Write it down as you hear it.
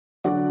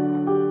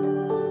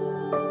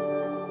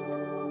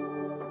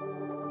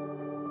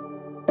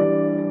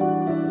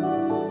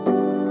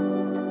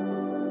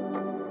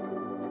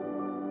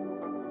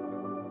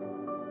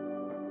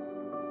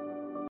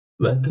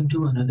Welcome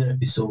to another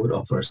episode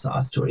of our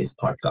SaaS Stories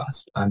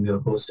podcast. I'm your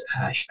host,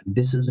 Ash, and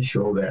this is a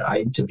show where I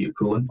interview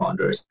proven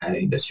founders and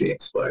industry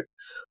experts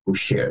who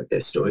share their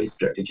stories,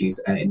 strategies,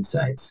 and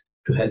insights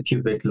to help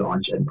you build,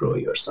 launch, and grow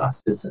your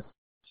SaaS business.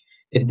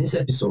 In this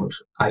episode,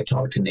 I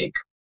talk to Nick,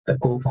 the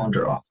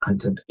co-founder of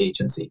Content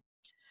Agency.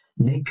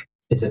 Nick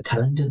is a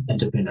talented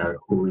entrepreneur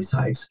who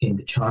resides in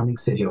the charming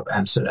city of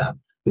Amsterdam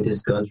with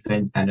his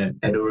girlfriend and an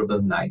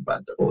adorable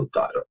 9-month-old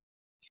daughter.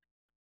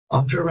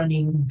 After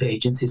running the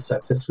agency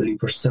successfully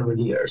for several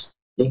years,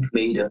 Nick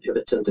made a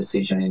pivotal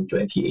decision in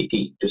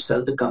 2018 to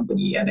sell the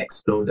company and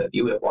explore the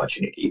new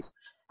opportunities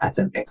as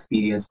an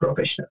experienced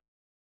professional.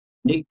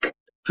 Nick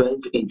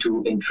delved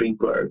into interim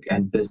work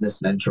and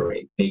business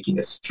mentoring, making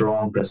a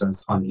strong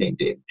presence on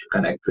LinkedIn to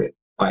connect with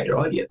a wider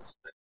audience.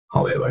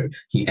 However,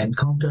 he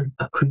encountered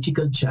a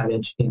critical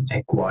challenge in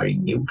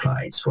acquiring new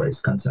clients for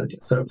his consulting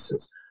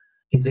services.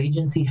 His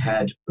agency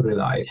had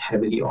relied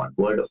heavily on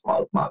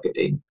word-of-mouth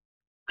marketing,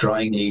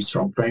 drawing leads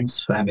from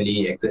friends,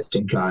 family,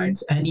 existing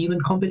clients, and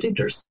even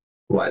competitors.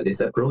 While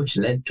this approach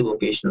led to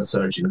occasional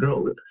surge in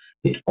growth,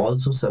 it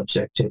also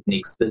subjected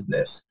Nick's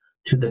business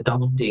to the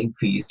daunting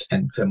feast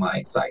and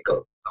famine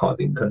cycle,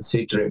 causing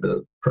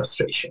considerable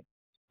frustration.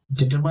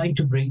 Determined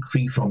to break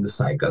free from the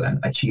cycle and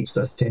achieve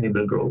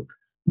sustainable growth,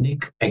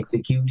 Nick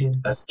executed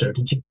a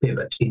strategic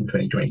pivot in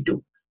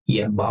 2022.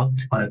 He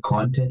embarked on a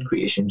content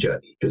creation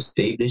journey to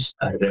establish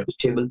a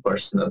reputable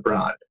personal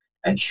brand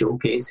and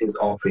showcase his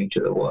offering to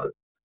the world.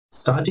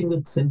 Starting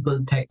with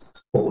simple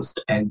text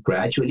posts and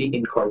gradually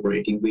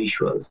incorporating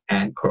visuals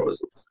and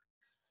carousels.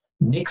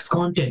 Nick's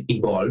content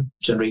evolved,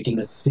 generating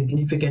a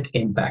significant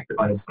impact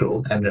on his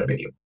growth and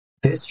revenue.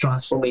 This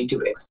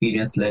transformative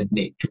experience led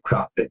Nick to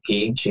craft a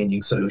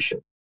game-changing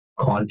solution,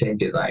 Content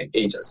Design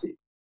Agency.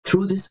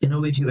 Through this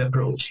innovative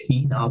approach,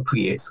 he now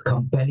creates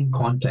compelling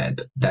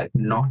content that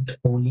not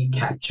only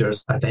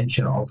captures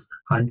attention of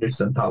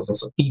hundreds and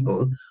thousands of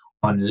people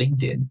on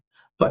LinkedIn,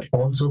 but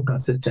also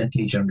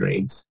consistently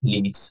generates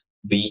leads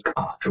week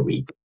after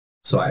week.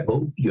 So I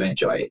hope you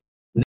enjoy it.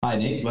 Hi,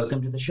 Nick.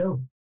 Welcome to the show.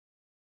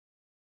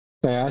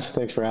 Hey, Ash.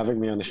 Thanks for having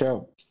me on the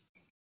show.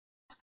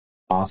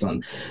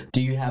 Awesome.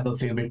 Do you have a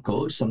favorite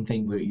quote,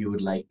 something where you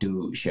would like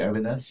to share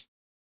with us?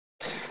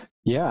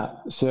 Yeah.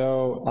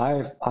 So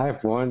I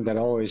have one that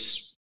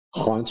always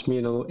haunts me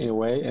in a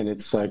way, and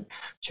it's like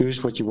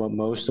choose what you want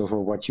most over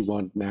what you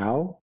want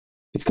now.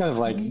 It's kind of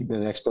like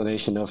an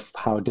explanation of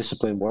how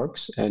discipline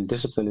works, and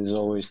discipline is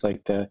always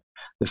like the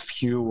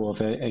fuel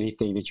of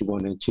anything that you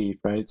want to achieve,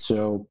 right?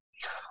 So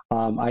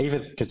I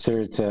even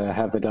considered to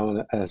have it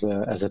done as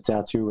a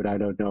tattoo, but I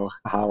don't know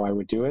how I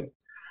would do it.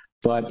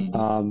 But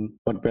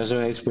what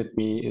resonates with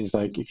me is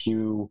like if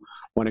you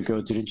want to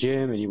go to the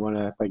gym and you want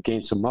to like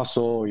gain some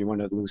muscle or you want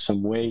to lose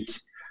some weight,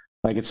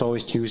 like it's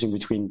always choosing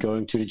between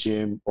going to the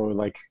gym or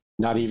like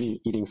not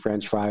even eating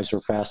French fries or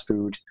fast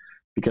food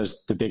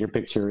because the bigger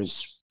picture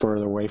is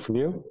further away from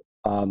you.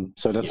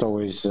 So that's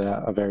always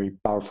a very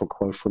powerful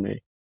quote for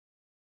me.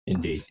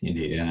 Indeed,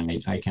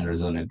 and I can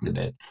resonate with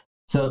it.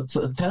 So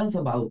tell us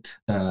about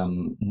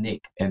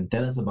Nick, and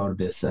tell us about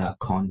this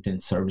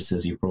content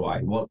services you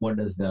provide. What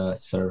does the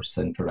service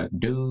and product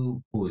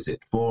do? Who is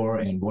it for?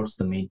 And what's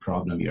the main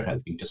problem you're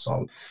helping to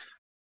solve?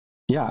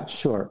 Yeah,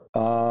 sure.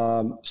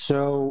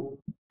 So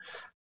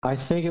I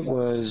think it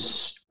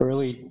was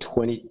early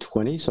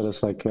 2020. So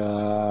that's like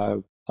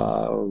a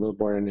little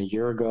more than a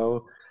year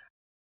ago.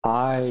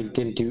 I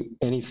didn't do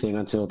anything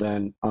until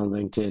then on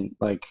LinkedIn.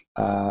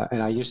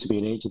 And I used to be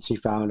an agency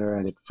founder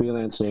and did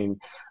freelancing.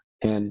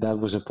 And that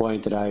was a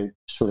point that I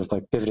sort of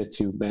like pivoted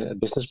to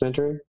business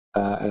mentoring,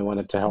 and I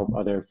wanted to help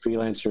other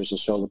freelancers and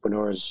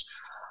solopreneurs,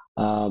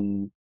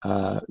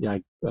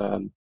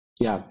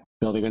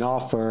 building an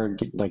offer,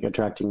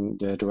 attracting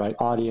the right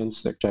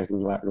audience, attracting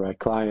the right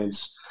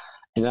clients.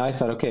 And I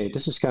thought, okay,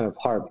 this is kind of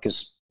hard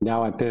because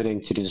now I'm pivoting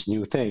to this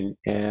new thing,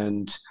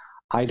 and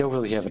I don't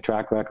really have a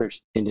track record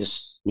in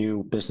this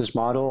new business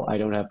model. I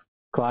don't have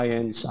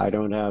clients. I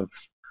don't have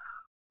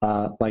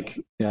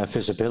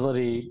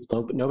visibility.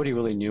 Nobody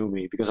really knew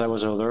me because I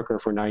was a lurker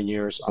for 9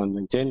 years on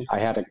LinkedIn. I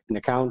had an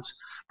account,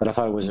 but I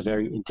thought it was a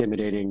very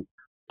intimidating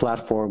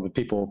platform with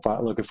people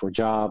looking for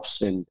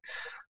jobs and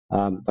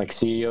like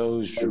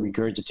CEOs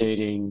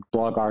regurgitating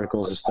blog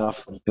articles and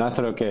stuff. And I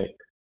thought, okay,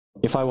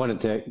 if I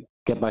wanted to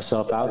get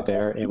myself out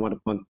there and want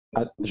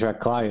to attract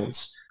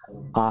clients,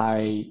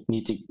 I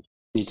need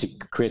to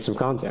create some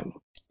content.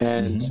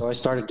 And so I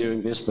started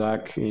doing this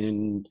back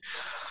in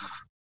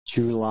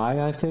July,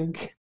 I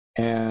think.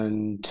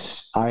 And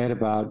I had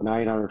about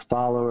 900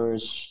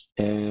 followers,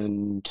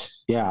 and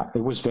yeah,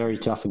 it was very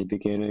tough in the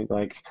beginning.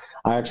 Like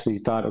I actually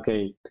thought,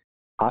 okay,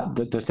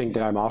 the thing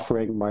that I'm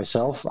offering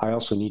myself, I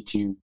also need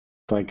to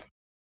like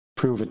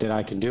prove it that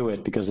I can do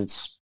it because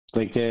it's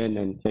LinkedIn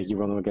and you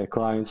want to get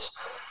clients.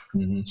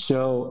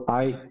 So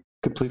I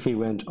completely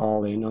went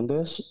all in on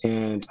this,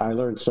 and I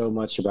learned so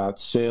much about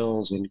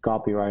sales and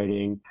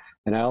copywriting,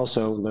 and I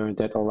also learned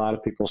that a lot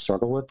of people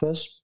struggle with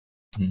this.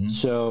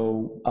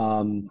 So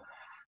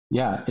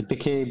it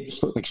became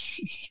like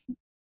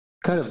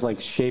kind of like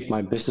shaped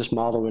my business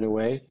model in a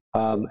way.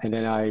 And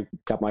then I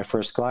got my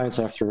first clients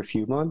after a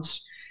few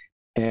months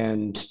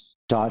and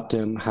taught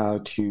them how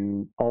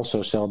to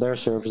also sell their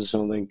services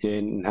on LinkedIn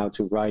and how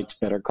to write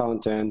better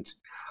content,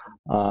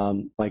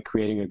 like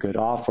creating a good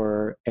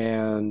offer.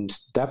 And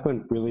that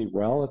went really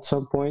well at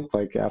some point,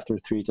 like after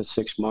 3 to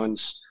 6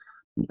 months.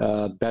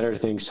 Better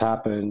things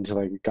happened,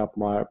 like got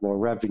more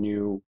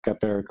revenue,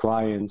 got better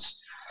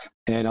clients,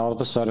 and all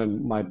of a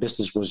sudden my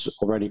business was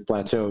already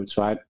plateaued.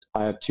 So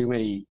I had too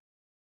many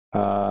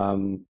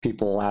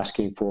people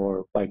asking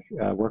for like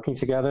working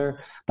together,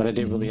 but I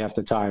didn't really have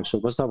the time, so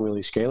it was not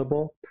really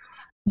scalable.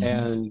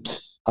 And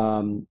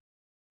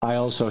I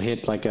also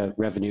hit like a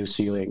revenue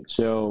ceiling.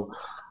 So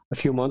a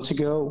few months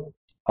ago,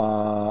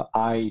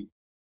 I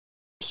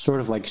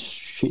sort of like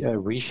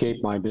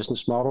reshape my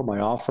business model, my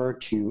offer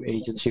to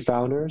agency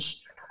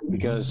founders,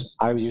 because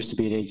I used to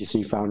be an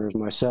agency founder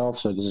myself.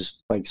 So this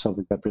is like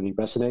something that really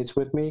resonates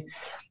with me.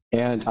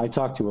 And I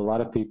talked to a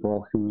lot of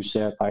people who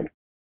said like,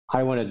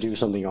 I want to do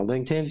something on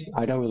LinkedIn.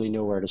 I don't really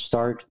know where to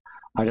start.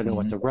 I don't know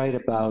what to write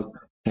about.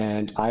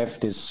 And I have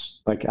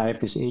this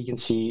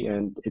agency,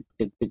 and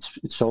it's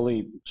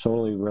solely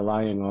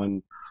relying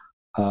on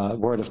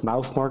word of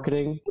mouth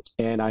marketing,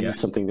 and I need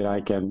something that I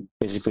can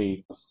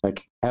basically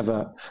like have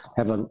a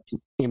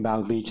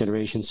inbound lead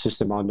generation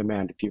system on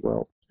demand, if you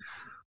will.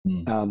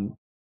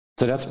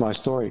 So that's my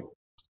story,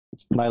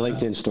 my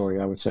LinkedIn story,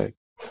 I would say.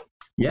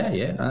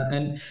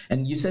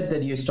 And you said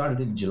that you started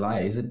in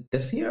July. Is it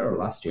this year or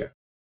last year?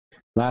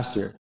 Last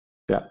year.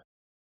 Yeah.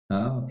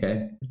 Oh,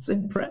 okay. It's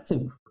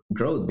impressive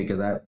growth, because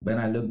when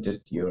I looked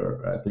at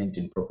your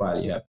LinkedIn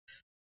profile, you have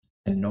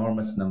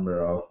enormous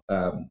number of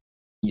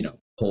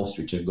posts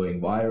which are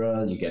going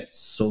viral. You get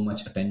so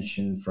much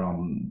attention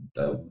from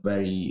the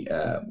very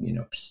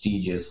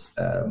prestigious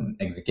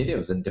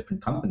executives in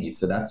different companies.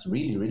 So that's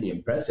really, really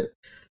impressive.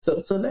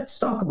 So let's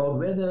talk about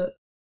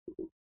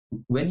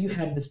when you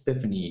had this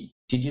epiphany,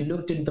 did you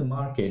look into the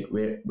market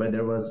where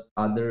there was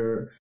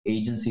other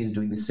agencies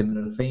doing the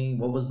similar thing?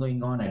 What was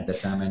going on at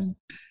that time, and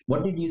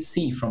what did you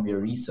see from your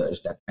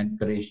research that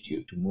encouraged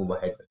you to move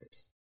ahead with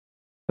this?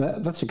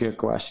 That's a good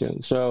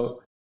question.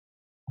 So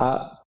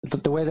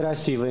the way that I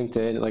see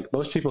LinkedIn, like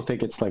most people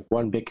think it's like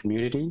one big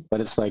community,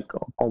 but it's like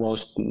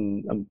almost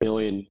a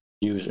billion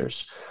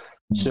users.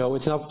 So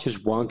it's not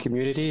just one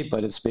community,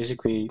 but it's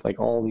basically like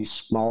all these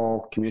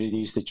small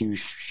communities that you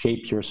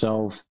shape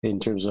yourself in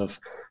terms of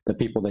the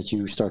people that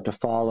you start to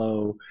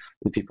follow,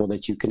 the people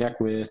that you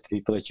connect with, the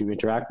people that you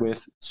interact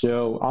with.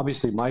 So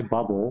obviously my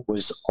bubble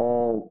was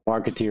all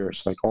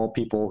marketeers, like all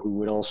people who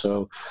would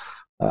also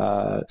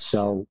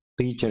sell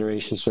lead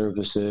generation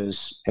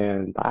services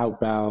and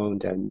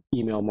outbound and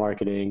email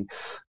marketing.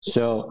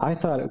 So I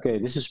thought, okay,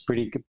 this is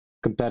pretty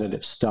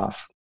competitive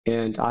stuff.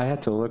 And I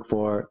had to look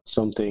for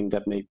something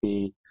that made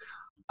me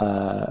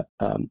stand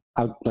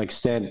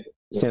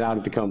out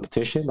of the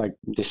competition, like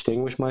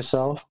distinguish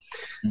myself.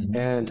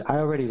 And I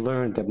already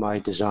learned that my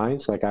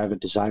designs, like I have a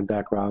design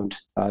background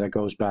that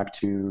goes back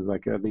to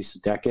like at least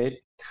a decade,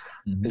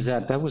 is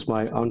that was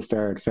my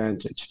unfair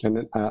advantage.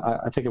 And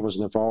I think it was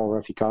Naval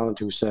Ravikant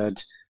who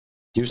said,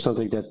 do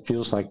something that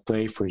feels like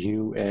play for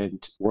you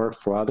and work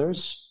for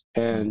others.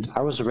 And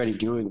I was already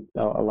doing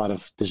a lot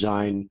of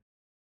design,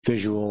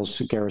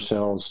 visuals,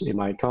 carousels in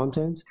my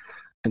content.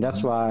 And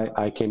that's why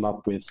I came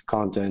up with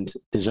content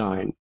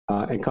design.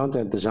 And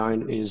content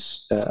design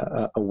is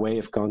a way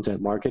of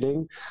content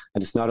marketing.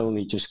 And it's not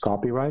only just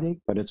copywriting,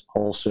 but it's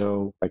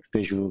also like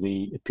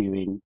visually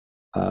appealing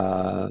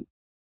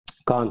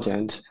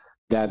content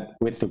that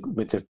with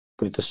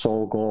the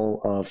sole goal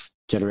of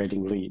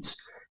generating leads.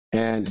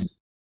 And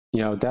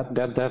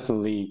that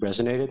definitely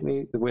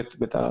resonated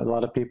with a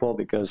lot of people,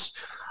 because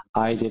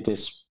I did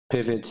this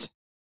pivot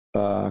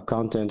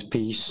content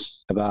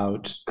piece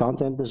about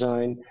content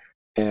design,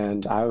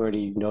 and I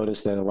already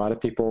noticed that a lot of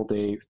people,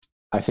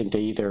 I think they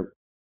either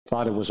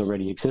thought it was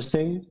already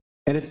existing,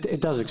 and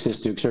it does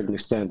exist to a certain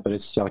extent, but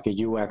it's like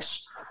a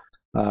UX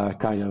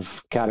kind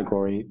of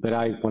category, but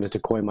I wanted to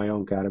coin my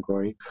own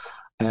category.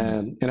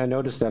 And I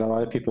noticed that a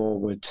lot of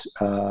people would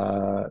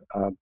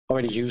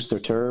already use the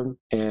term,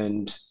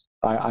 and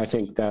I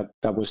think that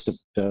was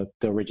the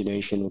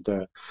origination of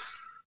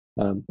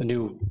a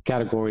new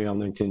category on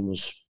LinkedIn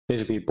was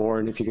basically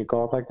born, if you could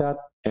call it like that.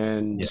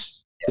 And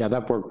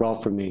that worked well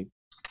for me.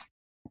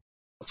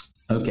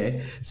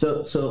 Okay,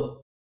 so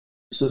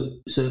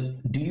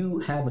do you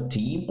have a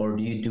team, or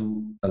do you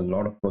do a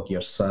lot of work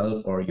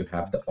yourself, or you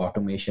have the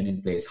automation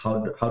in place? How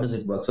does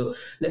it work? So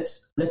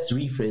let's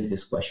rephrase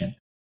this question.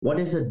 What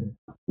is a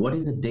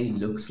day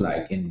looks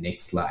like in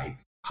Nick's life?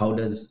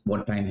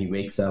 What time he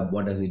wakes up?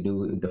 What does he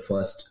do in the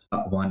first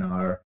 1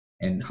 hour?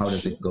 And how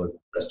does it go the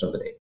rest of the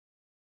day?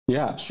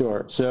 Yeah,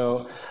 sure.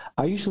 So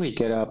I usually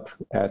get up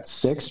at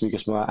 6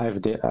 because I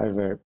have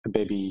a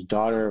baby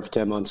daughter of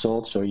 10 months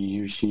old. So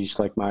she's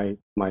like my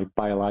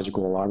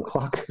biological alarm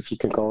clock, if you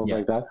can call it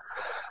like that.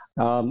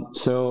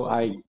 So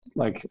I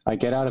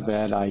get out of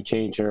bed, I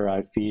change her,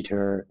 I feed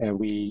her, and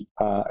we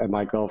and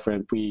my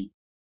girlfriend, we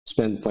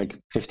spend like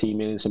 15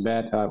 minutes in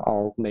bed.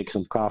 I'll make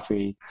some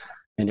coffee,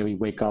 and then we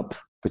wake up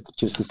with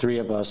just the three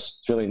of us.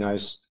 It's really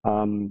nice.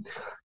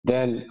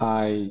 Then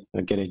I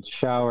get a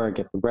shower,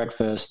 get the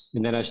breakfast,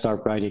 and then I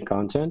start writing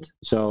content.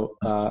 So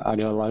I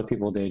know a lot of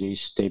people, they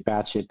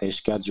batch it, they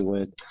schedule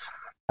it.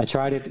 I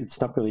tried it. It's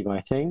not really my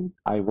thing.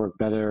 I work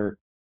better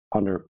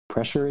under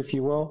pressure, if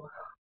you will.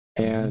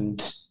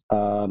 And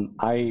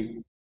I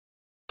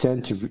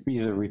tend to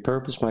either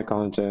repurpose my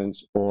content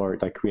or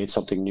like create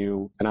something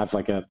new. And I have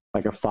like a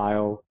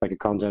file, like a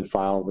content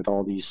file with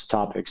all these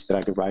topics that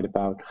I could write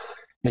about.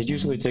 And it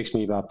usually takes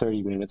me about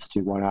 30 minutes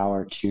to 1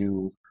 hour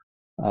to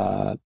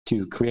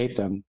create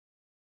them.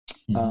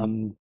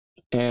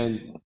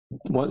 And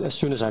as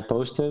soon as I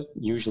post it,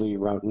 usually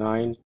around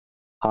 9,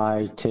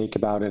 I take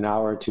about an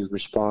hour to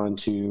respond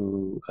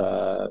to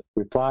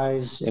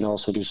replies and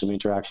also do some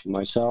interaction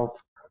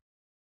myself.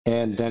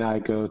 And then I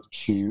go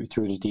through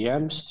the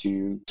DMs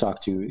to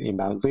talk to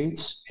inbound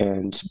leads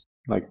and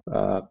like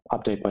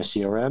update my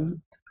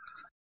CRM.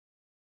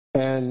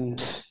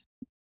 And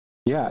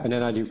yeah, and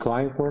then I do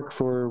client work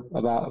for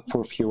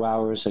a few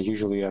hours. I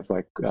usually have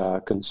like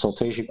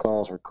consultation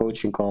calls or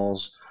coaching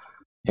calls,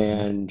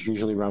 and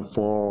usually around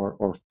 4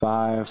 or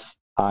 5,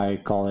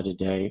 I call it a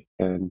day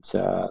and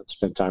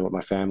spend time with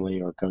my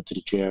family or go to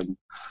the gym.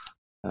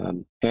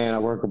 And I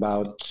work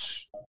about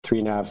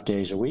 3.5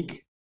 days a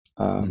week.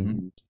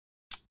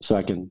 So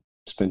I can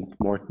spend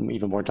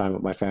even more time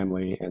with my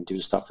family and do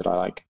stuff that I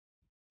like.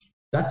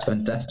 That's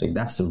fantastic.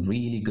 That's a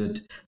really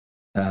good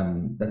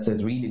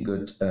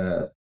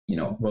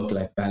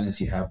work-life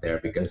balance you have there,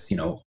 because,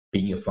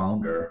 being a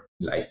founder,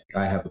 like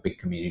I have a big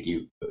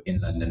community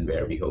in London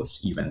where we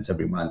host events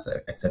every month,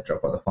 etc.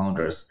 for the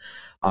founders.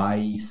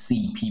 I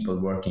see people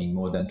working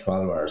more than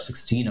 12 hours,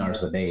 16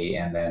 hours a day,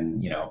 and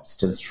then,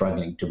 still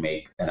struggling to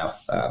make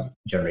enough,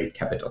 generate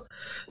capital.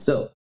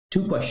 So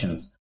 2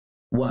 questions.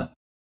 1,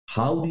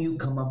 how do you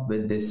come up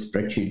with this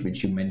spreadsheet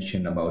which you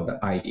mentioned about the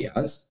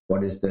ideas?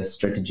 What is the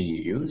strategy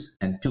you use?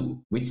 And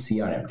 2, which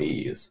CRM do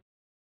you use?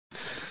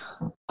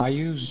 I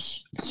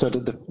use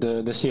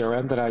the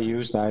CRM that I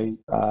used. I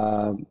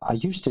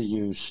used to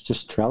use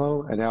just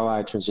Trello, and now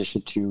I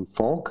transitioned to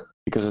Folk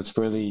because it's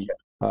really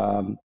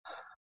how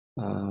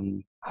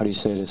do you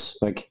say this?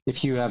 Like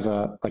if you have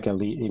a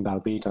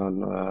inbound lead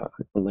on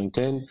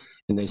LinkedIn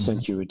and they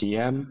send you a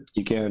DM,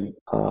 you can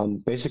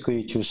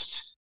basically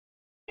just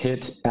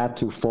hit add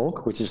to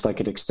Folk, which is like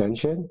an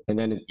extension, and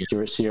then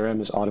your CRM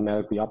is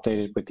automatically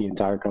updated with the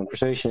entire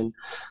conversation,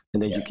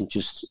 and then you can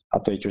just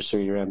update your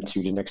CRM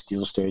to the next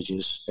deal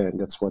stages, and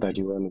that's what I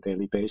do on a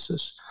daily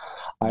basis.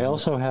 I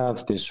also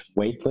have this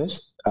wait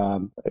list.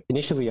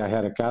 Initially, I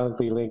had a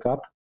Calendly link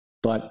up,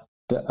 but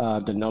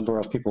the number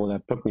of people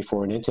that booked me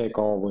for an intake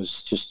call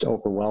was just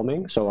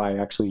overwhelming, so I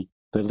actually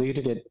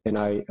deleted it and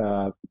I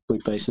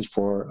replaced it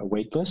for a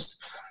wait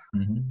list.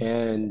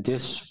 And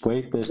this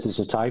wait list is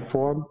a type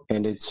form,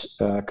 and it's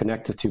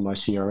connected to my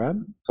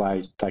CRM. So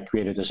I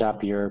created a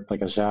Zapier,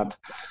 like a Zap.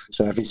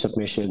 So every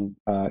submission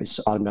is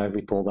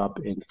automatically pulled up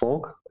in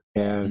Folk.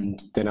 And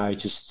then I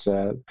just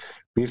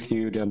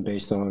review them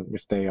based on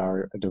if they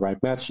are the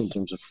right match in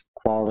terms of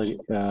quality,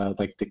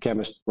 like the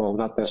chemistry, well,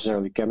 not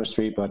necessarily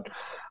chemistry, but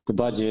the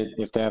budget,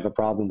 if they have a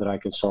problem that I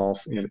can solve,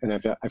 and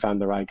if I'm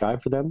the right guy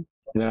for them.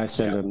 And then I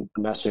send them a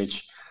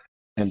message.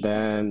 And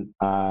then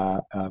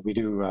we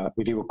do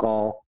a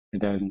call, and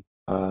then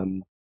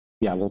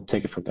we'll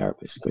take it from there,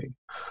 basically.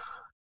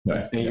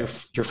 Right. And your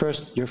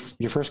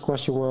first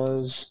question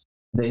was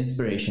the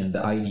inspiration,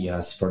 the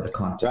ideas for the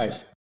content. Right.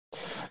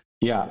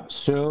 Yeah.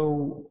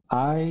 So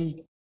I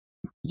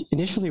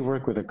initially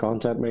worked with a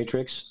content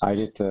matrix. I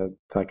did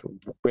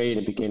way in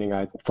the beginning.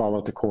 I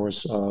followed the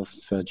course of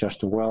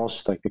Justin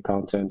Welsh, like the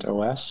Content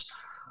OS,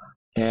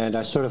 and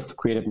I sort of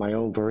created my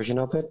own version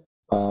of it.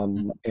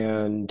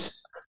 And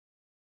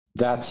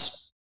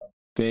that's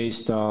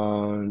based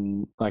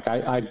on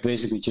I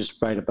basically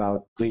just write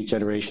about lead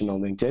generation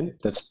on LinkedIn.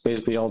 That's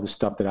basically all the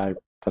stuff that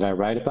I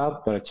write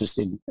about, but it's just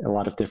in a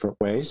lot of different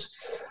ways.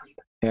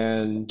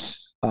 And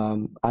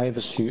I have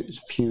a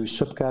few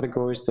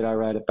subcategories that I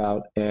write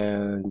about,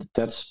 and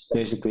that's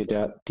basically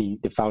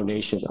the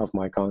foundation of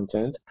my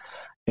content.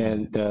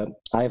 And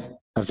I have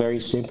a very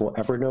simple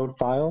Evernote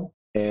file,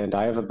 and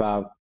I have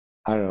about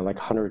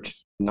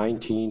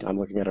 119. I'm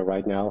looking at it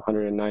right now.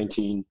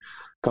 119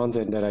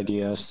 content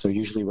ideas. So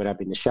usually when I'm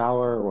in the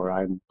shower or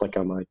I'm like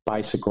on my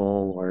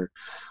bicycle or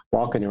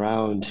walking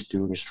around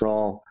doing a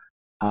stroll,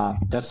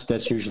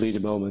 that's usually the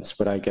moments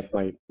when I get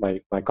my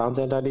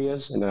content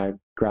ideas, and then I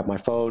grab my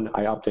phone,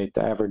 I update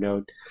the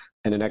Evernote,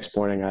 and the next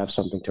morning I have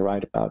something to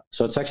write about.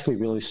 So it's actually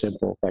really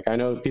simple. Like I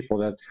know people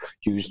that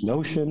use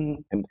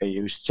Notion and they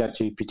use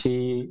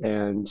ChatGPT,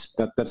 and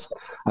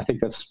I think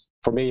that's,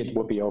 for me, it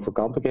would be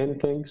overcomplicating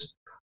things.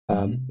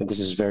 And this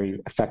is a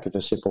very effective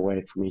and simple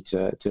way for me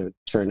to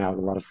churn out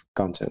a lot of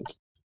content.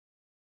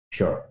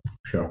 Sure.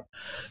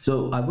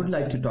 So I would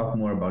like to talk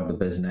more about the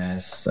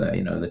business,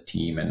 the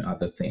team and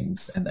other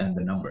things and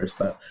the numbers.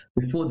 But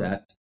before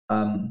that,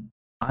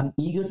 I'm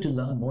eager to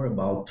learn more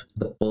about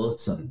the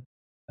person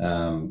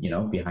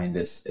behind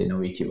this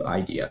innovative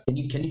idea. Can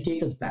you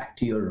take us back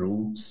to your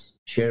roots?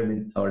 Share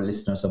with our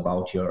listeners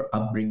about your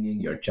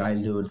upbringing, your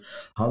childhood.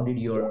 How did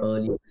your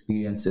early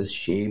experiences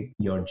shape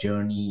your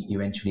journey?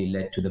 Eventually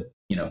led to the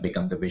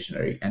become the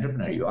visionary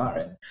entrepreneur you are.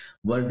 And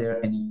were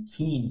there any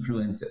key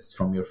influences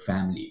from your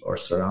family or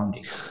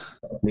surrounding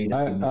that played a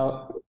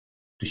significant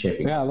to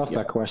shaping? Yeah, I love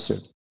that question.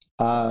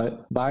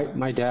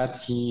 My dad,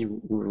 he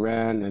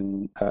ran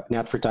an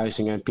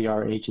advertising and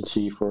PR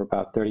agency for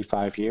about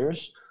 35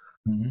 years.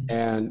 Mm-hmm.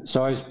 And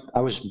so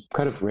I was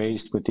kind of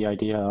raised with the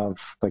idea of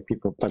like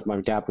people, like my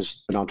dad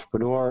was an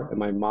entrepreneur and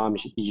my mom,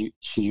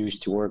 she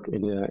used to work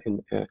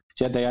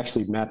they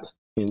actually met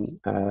in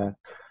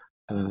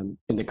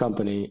the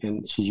company,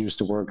 and she used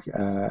to work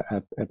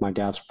at my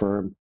dad's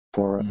firm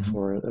for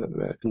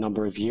a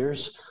number of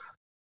years.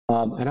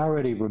 And I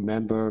already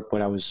remember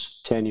when I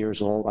was 10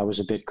 years old, I was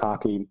a bit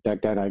cocky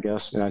back then, I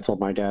guess. And I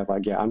told my dad,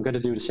 like, yeah, I'm going to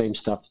do the same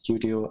stuff that you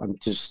do. I'm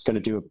just going to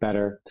do it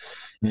better.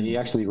 And he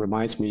actually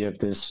reminds me of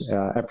this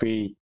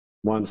every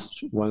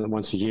once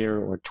a year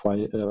or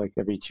twice, like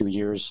every 2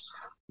 years.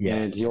 Yeah.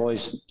 And he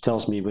always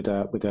tells me with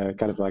a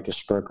kind of like a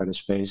smirk on his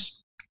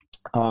face.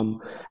 And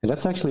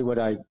that's actually what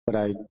I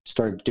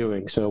started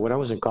doing. So when I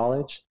was in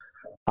college,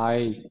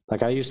 I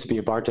used to be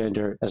a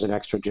bartender as an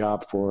extra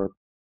job for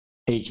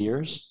 8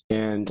 years.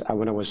 And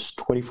when I was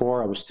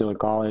 24, I was still in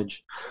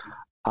college.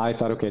 I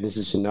thought, okay, this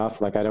is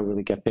enough. Like, I don't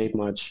really get paid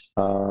much.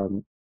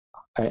 And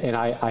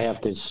I have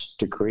this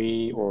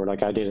degree, or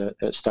like I did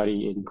a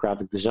study in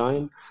graphic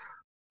design.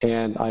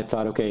 And I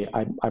thought, okay,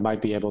 I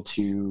might be able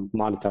to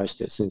monetize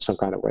this in some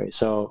kind of way.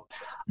 So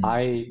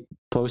I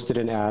posted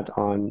an ad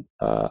on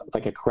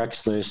like a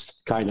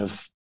Craigslist kind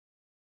of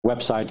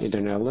website in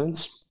the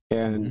Netherlands.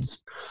 And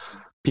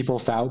people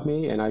found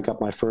me, and I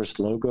got my first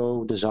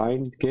logo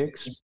design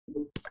gigs.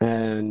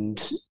 And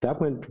that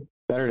went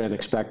better than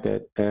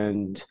expected.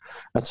 And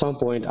at some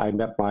point, I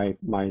met my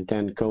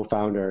then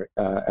co-founder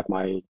at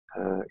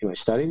in my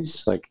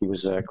studies. Like, he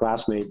was a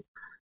classmate,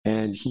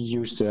 and he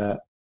used to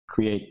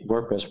create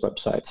WordPress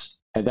websites.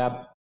 And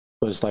that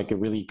was like a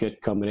really good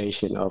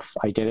combination of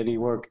identity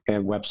work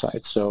and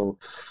websites. So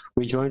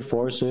we joined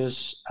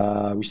forces.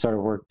 We started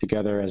working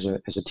together as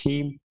a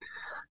team.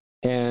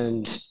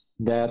 And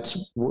that,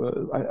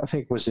 I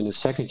think, was in the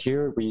second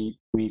year, we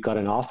got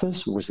an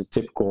office. It was a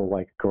typical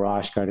like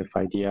garage kind of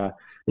idea.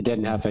 It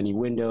didn't have any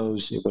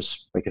windows. It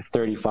was like a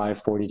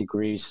 35, 40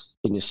 degrees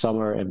in the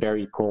summer and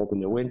very cold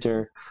in the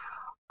winter.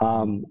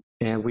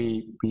 And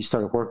we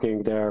started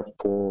working there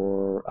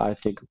for, I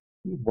think,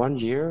 1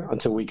 year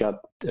until we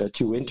got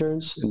 2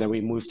 interns. And then we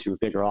moved to a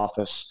bigger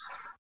office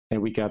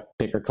and we got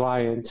bigger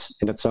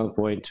clients. And at some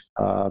point,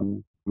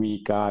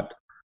 we got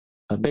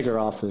a bigger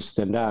office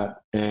than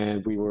that,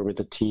 and we were with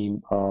a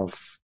team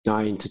of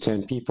 9 to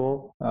 10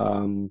 people,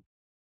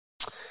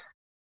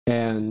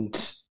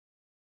 and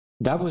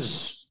that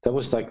was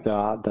like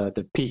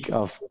the peak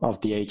of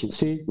the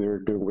agency. We were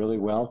doing really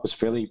well. It was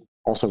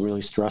also really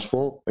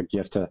stressful. Like, you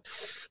have to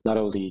not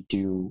only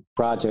do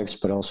projects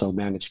but also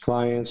manage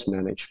clients,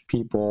 manage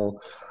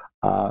people.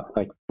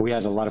 Like, we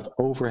had a lot of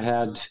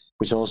overhead,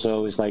 which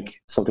also is like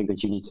something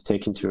that you need to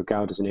take into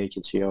account as an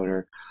agency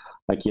owner.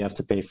 Like, you have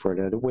to pay for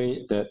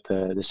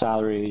the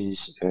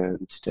salaries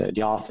and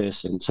the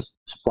office and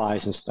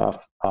supplies and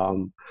stuff.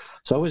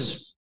 So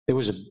it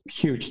was a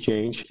huge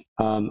change.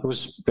 It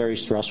was very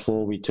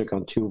stressful. We took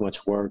on too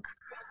much work.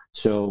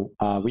 So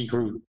we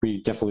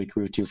definitely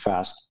grew too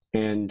fast.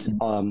 And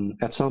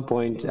at some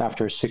point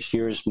after 6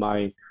 years,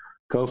 my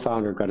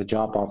co-founder got a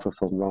job offer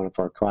from one of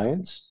our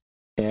clients,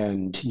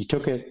 and he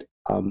took it.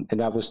 And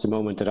that was the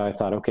moment that I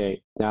thought,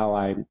 okay, now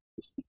I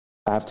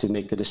have to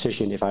make the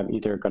decision if I'm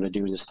either going to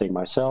do this thing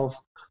myself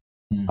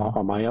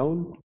on my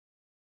own,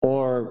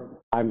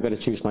 or I'm going to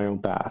choose my own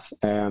path.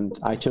 And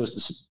I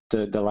chose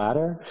the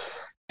latter.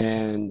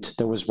 And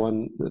there was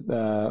one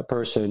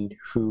person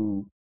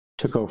who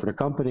took over the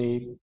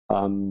company,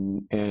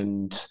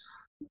 and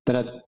then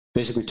I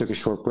basically took a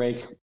short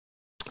break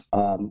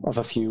of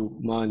a few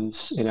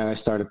months, and then I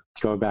started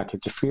going back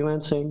into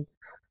freelancing.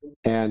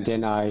 And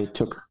then I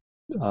took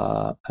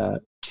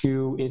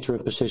 2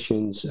 interim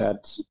positions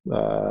at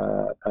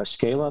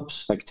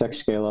scale-ups, like tech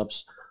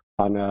scale-ups,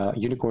 on a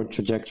unicorn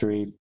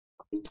trajectory.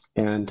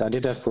 And I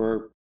did that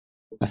for,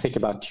 I think,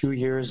 about 2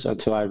 years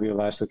until I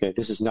realized, okay,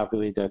 this is not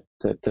really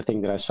the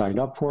thing that I signed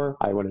up for.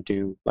 I want to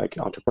do like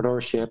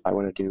entrepreneurship. I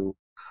want to do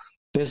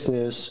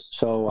business.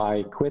 So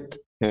I quit,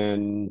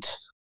 and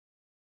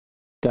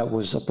that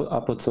was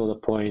up until the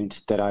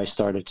point that I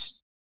started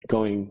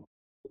going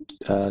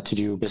to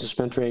do business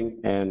mentoring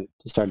and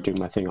started doing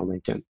my thing on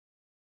LinkedIn.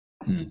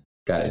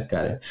 Got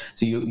it.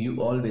 So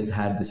you always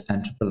had this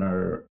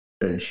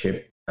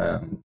entrepreneurship,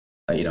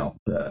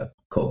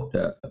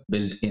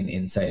 built in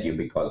inside you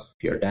because of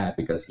your dad,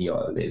 because he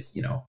always,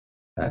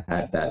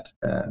 had that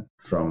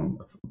from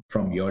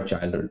your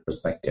childhood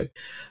perspective.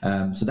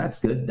 So that's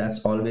good.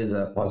 That's always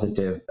a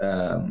positive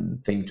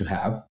thing to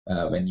have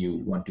when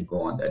you want to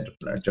go on the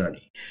entrepreneur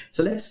journey.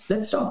 So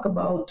let's talk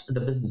about the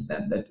business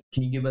then.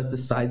 Can you give us the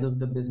size of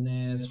the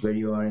business, where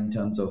you are in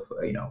terms of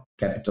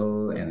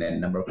capital, and then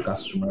number of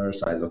customers,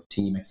 size of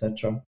team,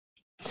 etc.?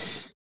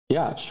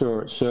 Yeah,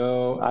 sure.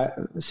 So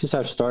since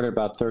I've started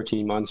about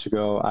 13 months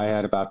ago, I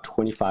had about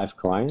 25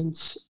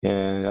 clients,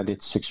 and I did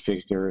 6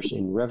 figures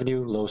in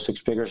revenue, low 6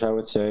 figures, I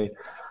would say.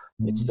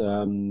 Mm-hmm. It's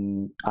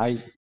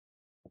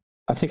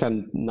I think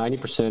I'm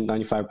 90%,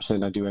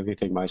 95%. I do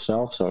everything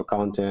myself. So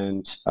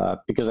content,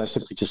 because I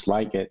simply just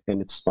like it, and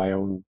it's my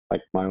own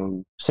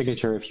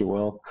signature, if you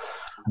will.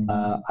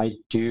 Mm-hmm. I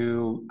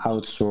do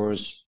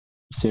outsource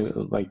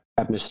like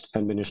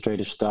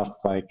administrative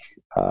stuff like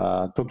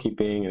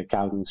bookkeeping and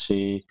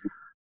accountancy,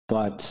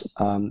 but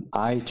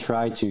I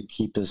try to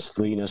keep as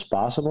lean as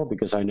possible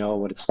because I know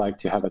what it's like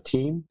to have a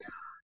team.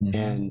 Mm-hmm.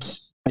 And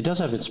it does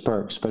have its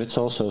perks, but it's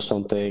also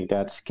something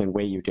that can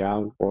weigh you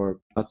down, or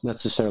not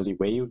necessarily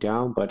weigh you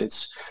down, but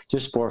it's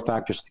just more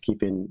factors to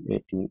keep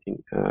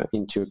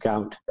into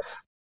account.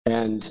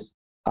 And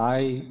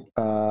I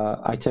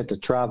tend to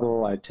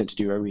travel. I tend to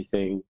do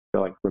everything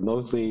like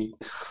remotely.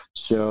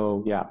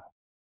 So yeah,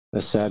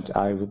 as said,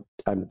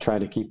 I'm trying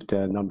to keep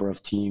the number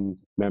of team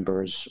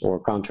members or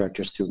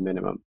contractors to a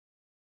minimum.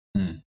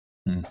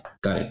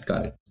 Got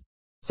it.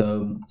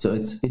 So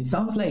it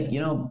sounds like I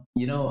don't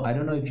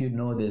know if you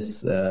know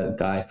this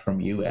guy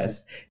from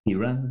US. He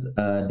runs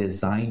a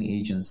design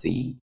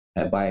agency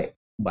by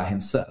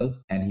himself,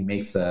 and he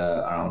makes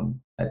around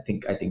I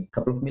think a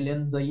couple of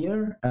millions a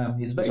year.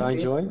 He's very Design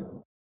Joy.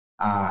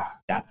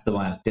 That's the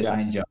one.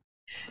 Design Joy.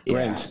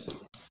 Brent,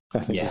 I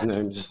think his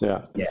name is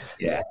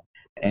yeah.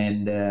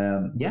 And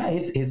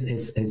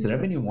his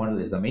revenue model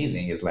is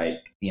amazing. It's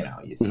like you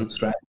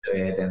subscribe to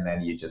it, and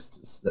then you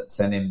just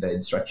send him the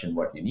instruction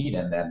what you need,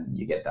 and then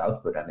you get the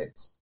output, and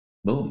it's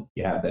boom,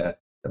 you have the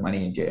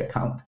money in your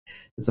account.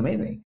 It's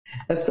amazing.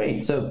 That's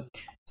great. So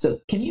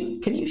can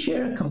you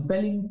share a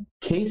compelling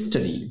case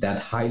study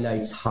that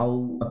highlights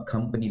how a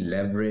company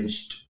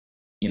leveraged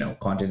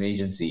content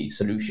agency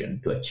solution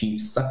to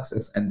achieve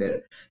success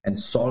and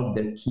solve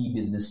their key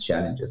business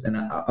challenges? And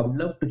I would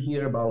love to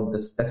hear about the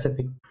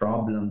specific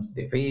problems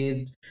they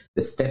faced,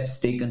 the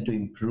steps taken to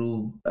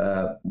improve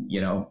their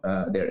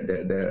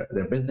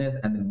business,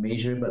 and the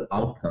measurable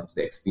outcomes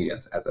they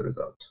experience as a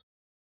result.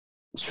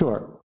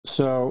 Sure.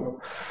 So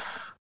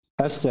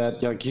as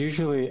said,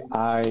 usually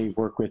I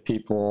work with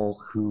people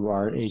who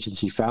are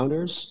agency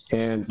founders,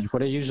 and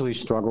what I usually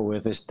struggle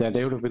with is that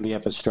they don't really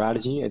have a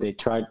strategy, and they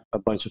tried a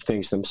bunch of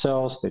things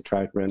themselves. They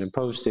tried random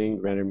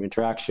posting, random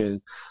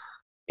interaction,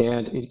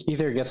 and it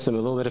either gets them a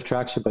little bit of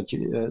traction, but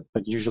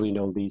usually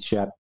no leads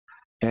yet.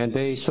 And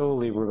they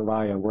solely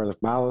rely on word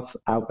of mouth,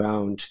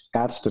 outbound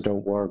ads that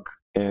don't work,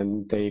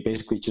 and they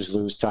basically just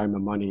lose time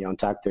and money on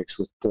tactics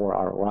with poor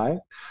ROI.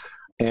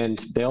 And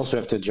they also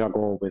have to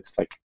juggle with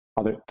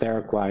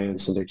their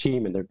clients and their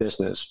team and their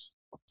business.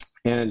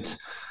 And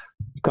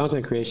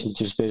content creation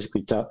just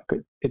basically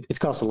it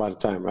costs a lot of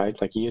time, right?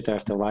 Like you either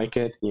have to like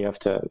it, you have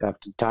to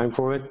time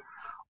for it,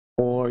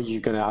 or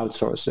you're going to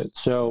outsource it.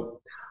 So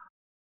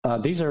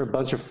these are a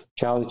bunch of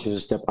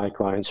challenges that my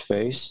clients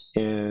face,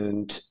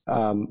 and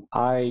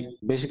I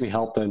basically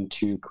help them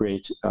to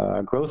create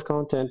growth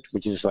content,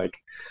 which is like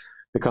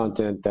the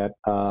content that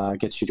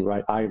gets you the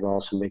right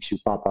eyeballs and makes you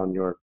pop on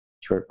your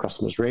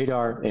customer's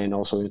radar and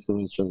also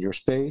influence on your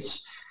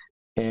space.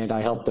 And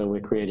I help them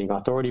with creating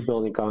authority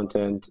building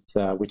content,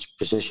 which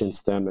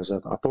positions them as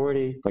an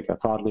authority, like a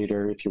thought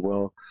leader, if you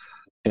will,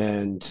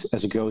 and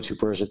as a go-to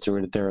person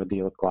to their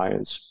ideal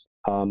clients.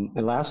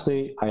 And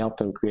lastly, I help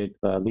them create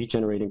lead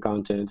generating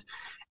content.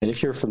 And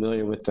if you're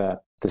familiar with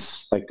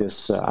this,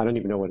 I don't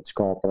even know what it's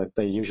called, but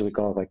they usually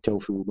call it like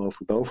tofu,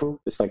 mofu, bofu.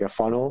 It's like a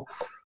funnel.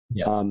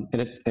 Yeah.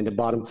 And the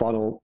bottom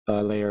funnel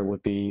layer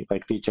would be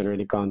like lead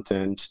generating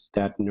content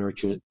that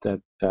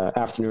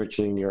after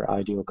nurturing your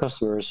ideal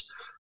customers,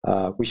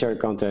 we share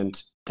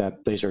content that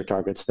laser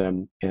targets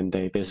them, and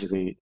it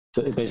basically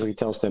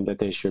tells them that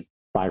they should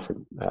buy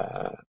from,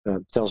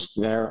 tells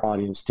their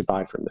audience to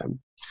buy from them.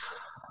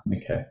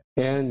 Okay.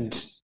 And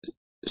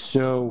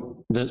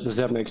so does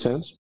that make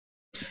sense?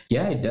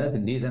 Yeah, it does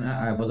indeed. And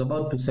I was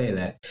about to say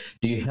that.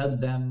 Do you help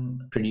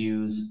them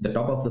produce the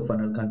top of the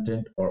funnel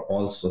content, or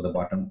also the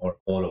bottom, or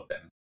all of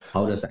them?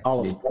 How does that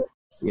actually?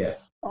 Yeah.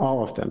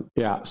 All of them.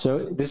 Yeah. So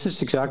this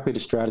is exactly the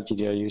strategy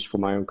that I use for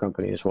my own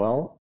company as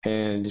well.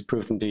 And it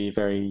proved to be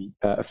very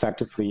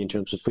effectively in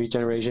terms of lead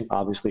generation.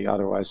 Obviously,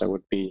 otherwise I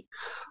would be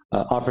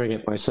operating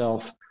it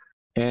myself.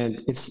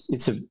 And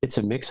it's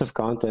a mix of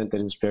content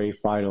that is very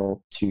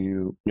vital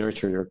to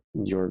nurture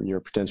your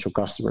potential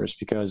customers,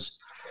 because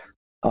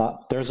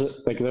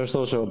there's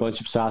also a bunch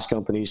of SaaS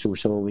companies who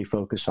solely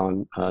focus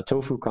on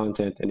tofu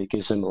content, and it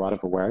gives them a lot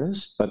of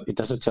awareness, but it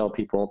doesn't tell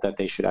people that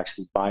they should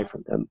actually buy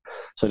from them.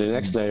 So the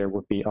next layer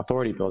would be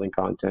authority building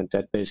content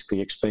that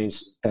basically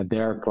explains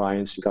their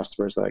clients and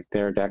customers like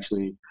they're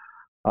actually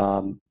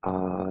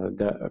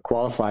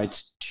qualified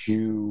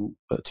to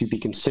be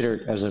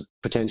considered as a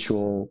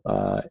potential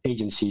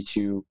agency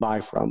to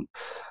buy from.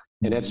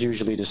 And that's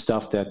usually the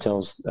stuff that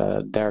tells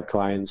their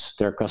clients,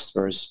 their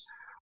customers,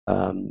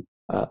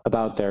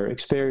 about their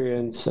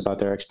experience, about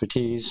their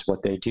expertise,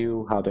 what they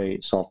do, how they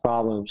solve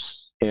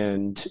problems,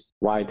 and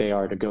why they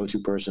are the go-to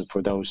person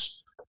for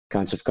those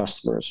kinds of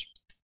customers.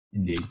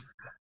 Indeed.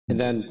 And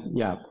then,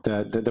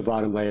 the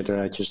bottom layer that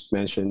I just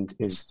mentioned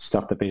is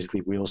stuff that basically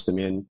reels them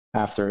in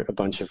after a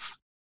bunch of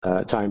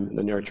time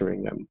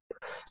nurturing them.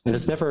 And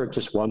it's never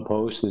just one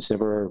post, it's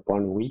never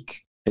 1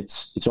 week.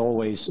 It's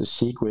always a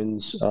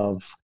sequence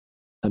of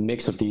a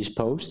mix of these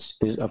posts,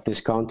 of this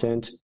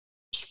content,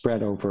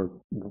 spread over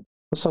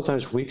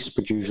sometimes weeks,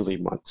 but usually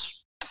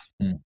months.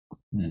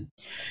 Mm-hmm.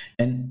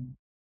 And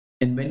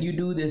when you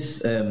do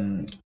this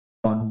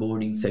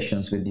onboarding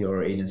sessions with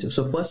your agency,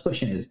 so first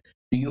question is,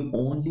 do you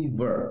only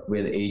work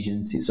with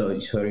agencies? So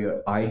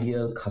your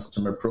ideal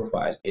customer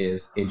profile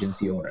is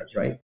agency owners,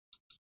 right?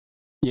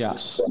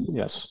 Yes.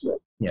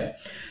 Yeah.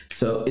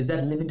 So is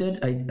that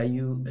limited? Are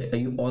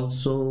you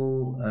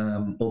also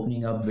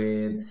opening up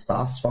with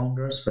SaaS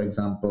founders? For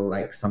example,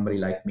 like somebody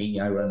like me,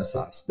 I run a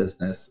SaaS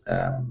business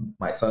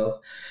myself.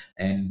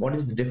 And what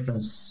is the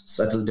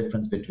subtle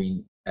difference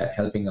between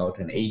helping out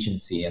an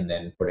agency and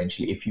then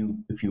potentially if you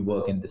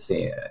work in the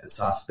say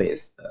SaaS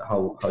space,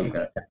 how are you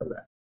going to tackle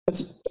that?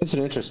 That's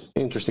an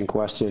interesting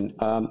question.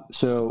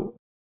 So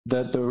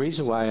the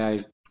reason why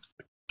I,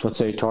 let's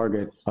say,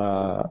 target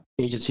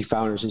agency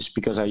founders is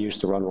because I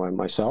used to run one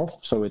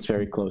myself, so it's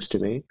very close to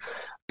me.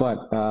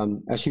 But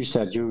as you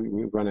said,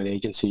 you run an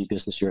agency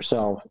business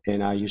yourself,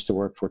 and I used to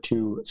work for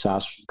 2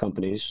 SaaS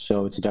companies,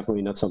 so it's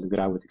definitely not something that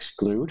I would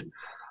exclude.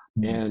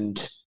 Mm-hmm.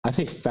 And I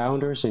think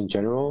founders in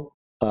general,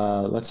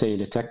 let's say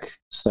the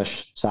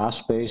tech/SaaS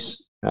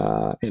space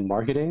in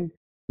marketing,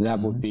 that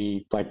mm-hmm. would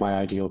be like my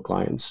ideal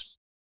clients.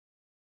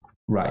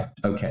 Right.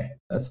 Okay.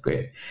 That's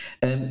great.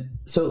 And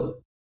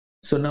so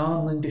now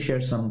I'm going to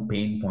share some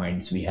pain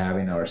points we have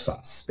in our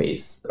SaaS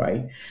space,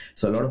 right?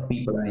 So a lot of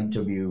people I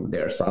interview,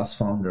 they're SaaS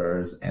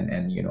founders, and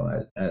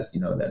as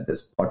you know, that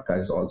this podcast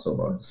is also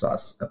about the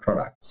SaaS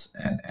products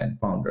and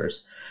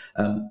founders.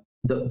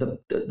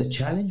 The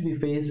challenge we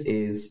face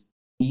is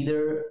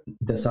either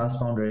the SaaS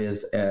founder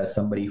is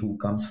somebody who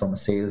comes from a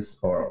sales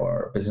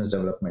or business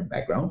development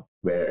background,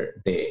 where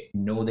they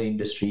know the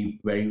industry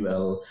very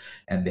well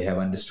and they have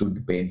understood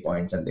the pain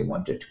points and they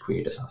wanted to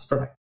create a SaaS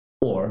product.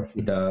 Or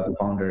the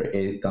founder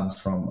comes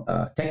from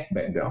a tech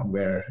background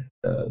where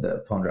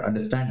the founder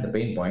understands the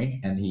pain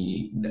point and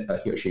he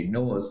or she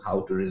knows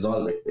how to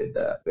resolve it with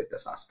the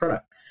SaaS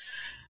product.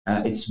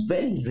 It's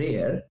very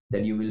rare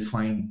that you will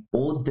find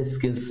both the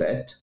skill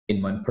set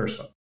in one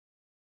person.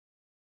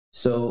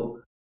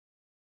 So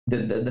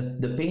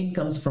the pain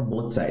comes from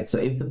both sides. So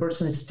if the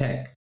person is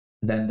tech,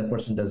 then the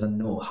person doesn't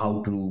know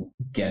how to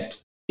get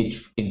it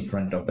in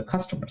front of the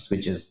customers,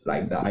 which is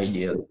like the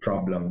ideal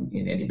problem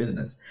in any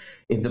business.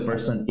 If the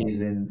person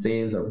is in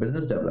sales or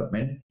business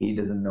development, he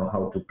doesn't know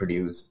how to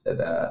produce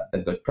the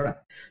good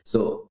product.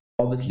 So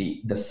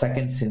obviously the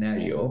second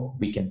scenario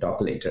we can talk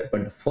later,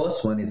 but the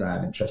first one is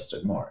I'm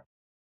interested more.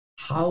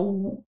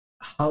 How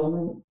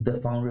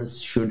the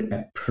founders should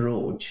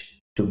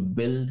approach to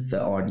build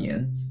the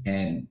audience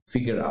and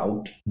figure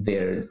out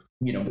their,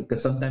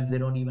 because sometimes they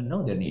don't even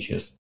know their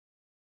niches.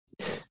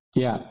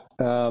 Yeah,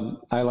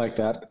 I like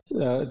that.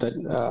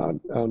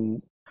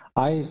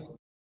 I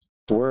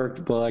work,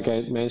 well, like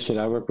I mentioned,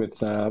 I work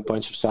with a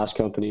bunch of SaaS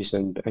companies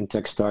and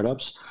tech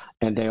startups,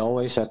 and they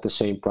always have the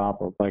same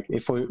problem. Like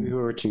if we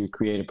were to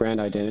create a brand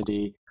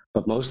identity,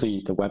 but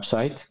mostly the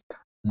website,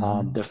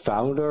 mm-hmm. The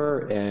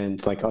founder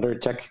and like other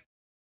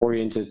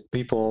tech-oriented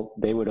people,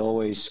 they would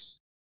always,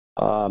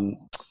 I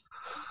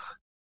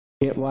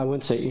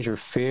wouldn't say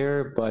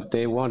interfere, but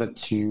they wanted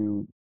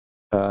to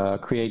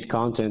create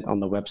content on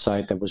the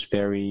website that was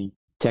very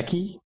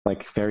techy,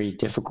 like very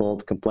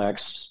difficult,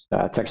 complex,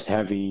 text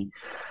heavy.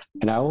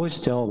 And I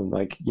always tell them,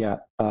 like, you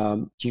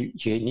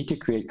need to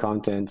create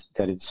content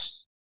that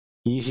it's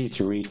easy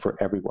to read for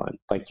everyone.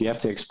 Like you have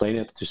to explain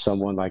it to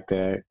someone like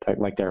they're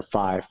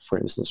 5, for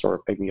instance,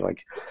 or maybe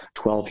like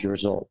 12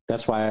 years old.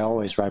 That's why I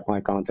always write my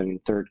content in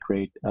 3rd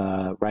grade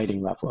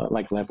writing level,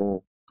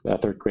 level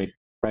 3rd grade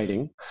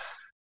writing.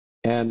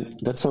 And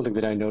that's something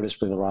that I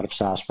noticed with a lot of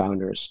SaaS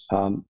founders.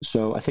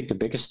 So I think the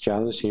biggest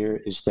challenge here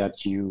is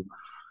that you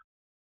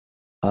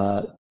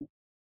don't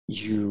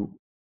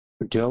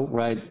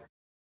write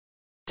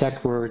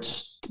tech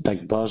words,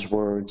 like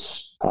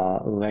buzzwords,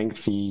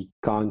 lengthy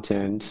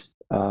content,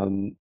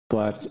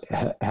 but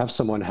have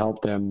someone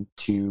help them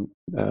to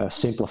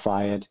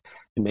simplify it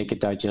and make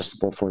it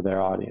digestible for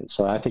their audience.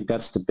 So I think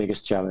that's the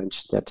biggest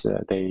challenge that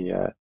they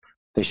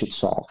should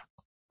solve.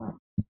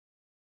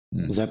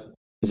 Does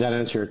that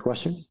answer your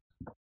question?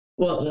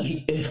 Well,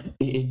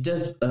 it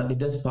does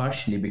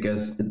partially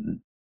because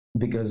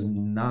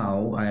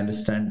now I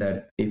understand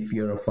that if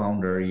you're a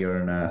founder, you're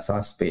in a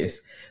SaaS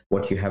space,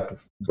 what you have to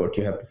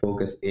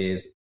focus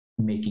is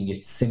making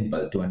it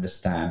simple to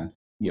understand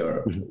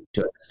your Mhm. to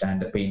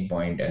understand the pain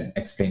point and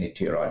explain it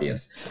to your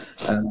audience.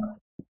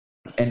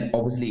 And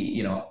obviously,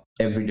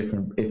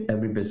 if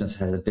every business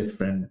has a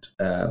different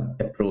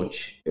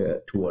approach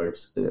towards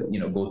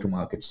go to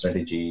market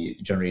strategy,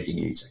 generating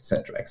leads,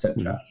 etc.,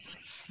 etc.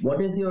 What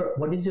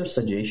is your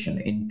suggestion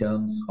in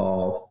terms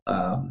of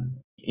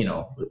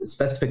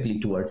specifically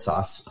towards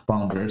SaaS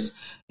founders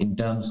in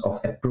terms of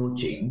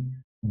approaching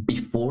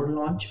before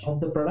launch of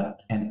the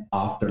product and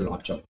after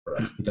launch of the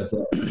product, because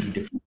there are two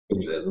different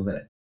phases, isn't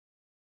it?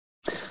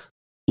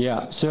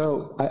 Yeah,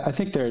 so I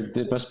think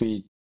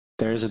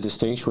there is a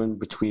distinction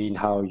between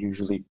how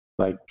usually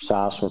like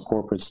SaaS or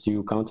corporates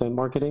do content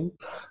marketing,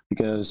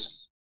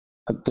 because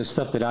the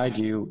stuff that I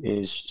do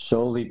is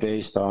solely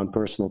based on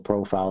personal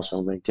profiles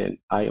on LinkedIn.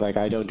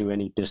 I don't do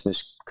any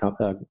business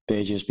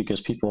pages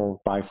because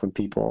people buy from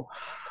people.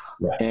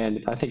 Yeah.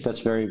 And I think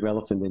that's very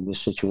relevant in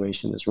this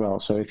situation as well.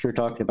 So if you're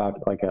talking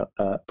about like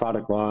a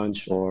product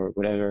launch or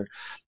whatever,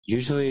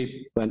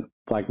 usually when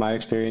like my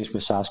experience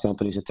with SaaS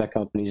companies and tech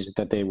companies is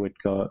that they would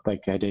go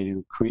like they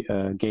do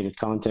gated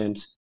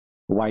content,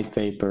 white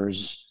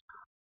papers,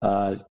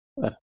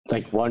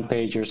 like one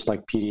pagers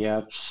like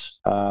PDFs,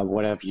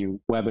 what have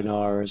you,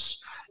 webinars,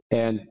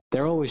 and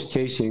they're always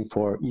chasing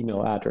for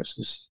email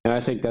addresses. And I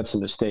think that's a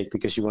mistake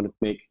because you want to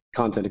make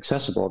content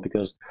accessible,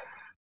 because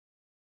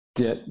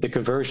the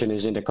conversion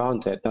is in the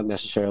content, not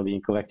necessarily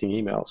in collecting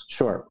emails.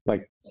 Sure,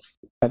 like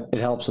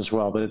it helps as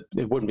well, but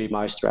it wouldn't be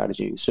my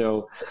strategy.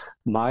 So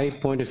my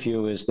point of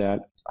view is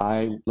that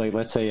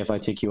let's say if I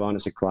take you on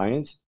as a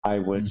client, I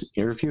would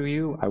interview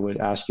you. I would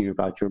ask you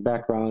about your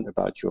background,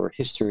 about your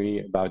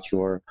history, about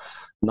your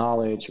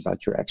knowledge,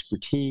 about your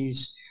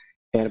expertise,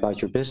 and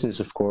about your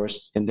business, of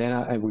course. And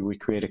then we would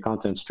create a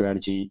content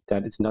strategy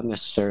that is not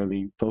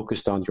necessarily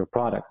focused on your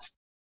product.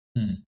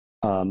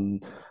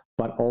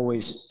 But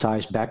always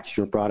ties back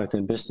to your product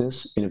and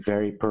business in a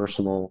very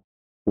personal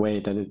way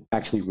that it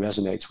actually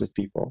resonates with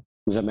people.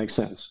 Does that make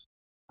sense?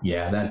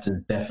 Yeah, that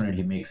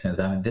definitely makes sense.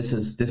 I mean, this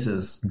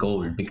is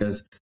gold,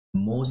 because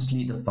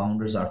mostly the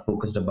founders are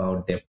focused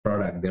about their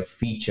product, their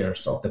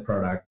features of the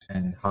product,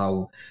 and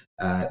how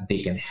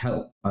they can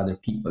help other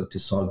people to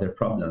solve their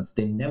problems.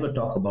 They never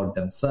talk about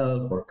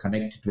themselves or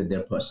connect it with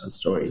their personal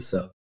stories.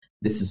 So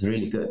this is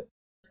really good.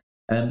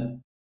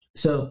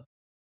 So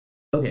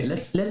okay,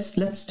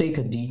 let's take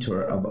a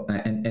detour about,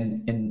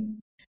 and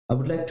I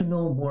would like to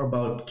know more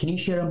about. Can you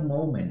share a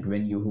moment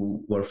when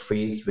you were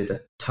faced with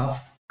a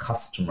tough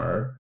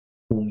customer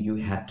whom you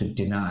had to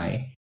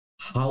deny?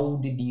 How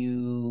did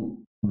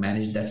you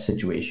manage that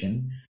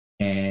situation,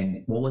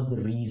 and what was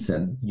the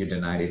reason you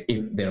denied it,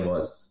 if there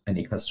was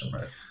any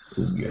customer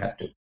whom you had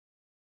to?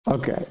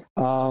 Okay.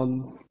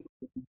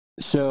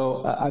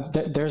 So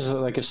there's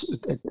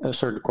a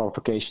certain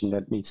qualification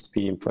that needs to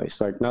be in place,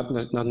 right? Not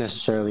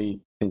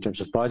necessarily in terms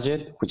of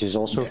budget, which is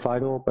also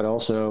vital, but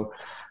also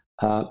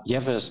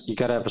you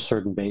got to have a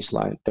certain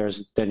baseline.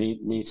 There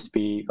needs to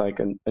be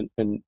like a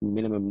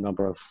minimum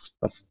number of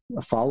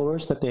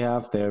followers that they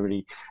have.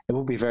 It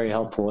will be very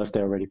helpful if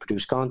they already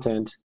produce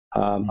content.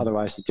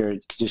 Otherwise, they're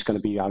just going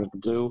to be out of the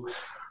blue.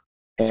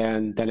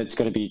 And then it's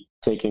going to be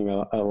taking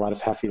a lot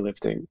of heavy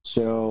lifting.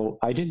 So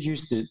I did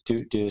used to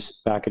do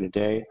this back in the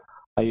day.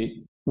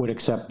 I would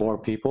accept more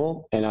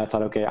people, and I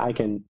thought, okay, I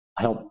can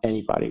help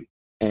anybody.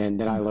 And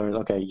then I learned,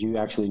 okay, you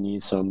actually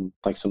need some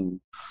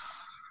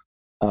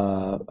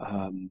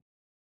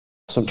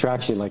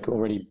traction, like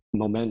already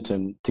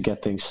momentum to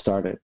get things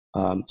started.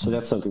 So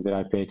that's something that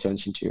I pay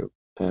attention to.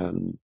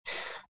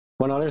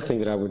 One other thing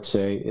that I would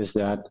say is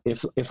that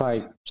if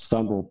I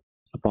stumble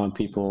upon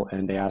people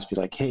and they ask me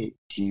like, hey,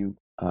 can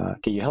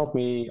you help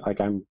me? Like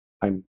I'm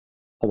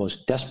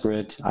almost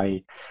desperate.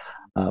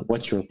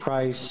 What's your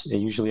price?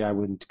 And usually I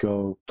wouldn't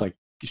go like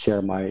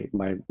share my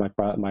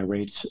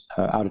rates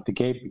out of the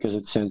gate, because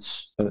it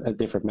sends a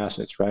different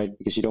message, right?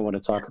 Because you don't want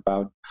to talk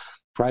about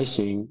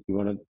pricing. You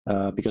want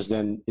to because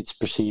then it's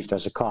perceived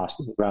as a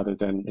cost rather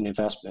than an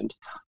investment.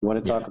 You want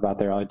to talk about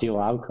their ideal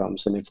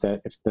outcomes, and if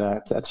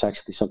that's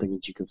actually something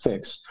that you can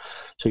fix.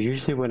 So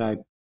usually when I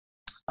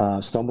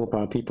stumble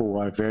upon people who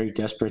are very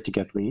desperate to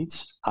get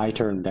leads, I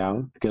turn them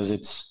down, because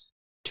it's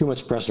too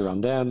much pressure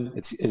on them.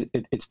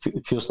 It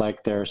feels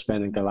like they're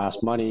spending their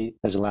last money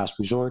as a last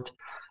resort,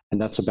 and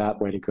that's a bad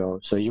way to go.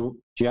 So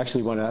you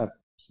actually want to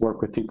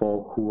work with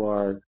people who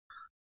are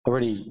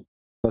already,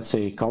 let's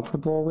say,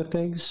 comfortable with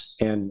things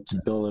and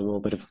build a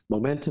little bit of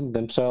momentum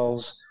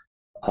themselves.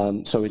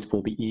 So it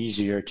will be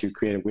easier to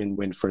create a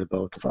win-win for the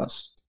both of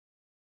us.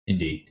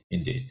 Indeed.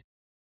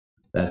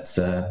 That's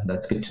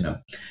good to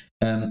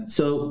know.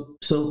 So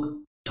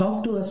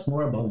talk to us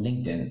more about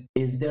LinkedIn.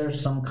 Is there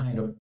some kind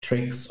of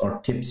tricks or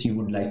tips you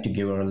would like to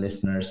give our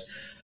listeners?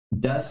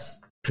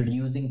 Does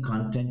producing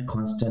content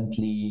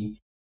constantly,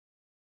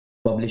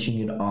 publishing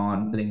it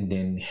on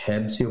LinkedIn,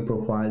 helps your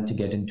profile to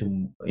get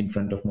in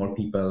front of more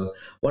people?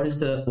 What is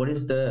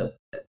the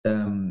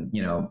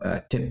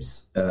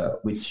tips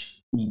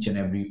which each and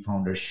every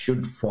founder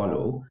should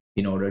follow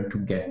in order to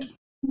get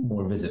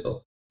more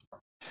visible?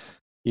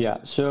 Yeah.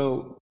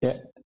 So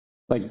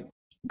like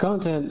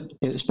content,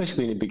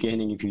 especially in the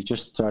beginning, if you're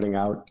just starting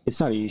out, it's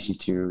not easy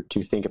to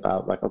think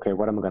about like, okay,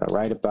 what am I going to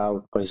write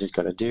about? What is it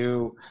going to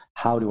do?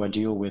 How do I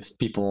deal with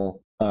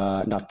people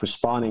not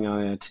responding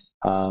on it?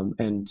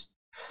 And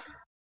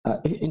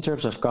in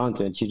terms of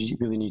content, you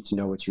really need to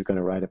know what you're going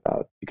to write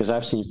about, because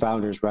I've seen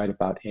founders write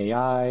about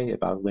AI,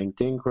 about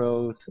LinkedIn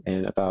growth,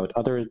 and about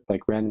other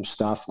like random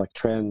stuff like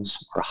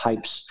trends or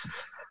hypes,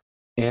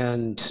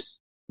 and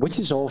which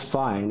is all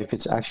fine if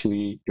it's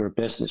actually your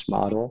business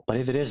model. But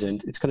if it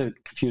isn't, it's going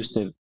to confuse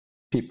the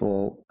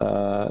people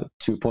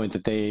to a point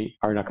that they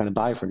are not going to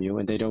buy from you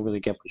and they don't really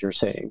get what you're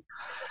saying.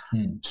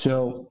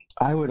 So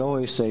I would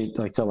always say,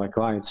 like, tell my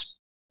clients,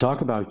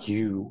 talk about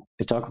you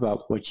and talk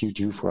about what you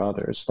do for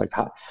others. Like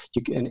how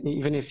you can, and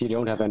even if you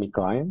don't have any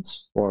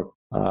clients or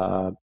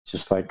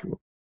just like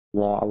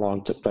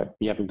like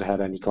you haven't had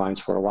any clients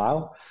for a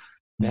while,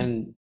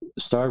 then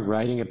start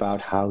writing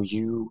about how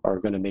you are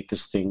going to make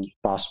this thing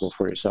possible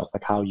for yourself,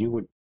 like how you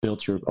would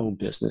build your own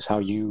business, how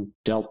you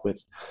dealt with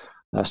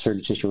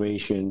certain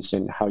situations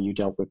and how you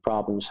dealt with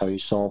problems, how you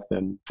solved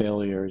them,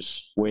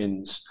 failures,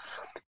 wins.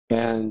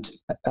 And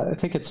I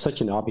think it's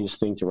such an obvious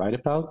thing to write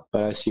about,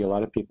 but I see a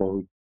lot of people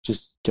who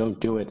just don't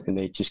do it and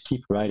they just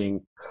keep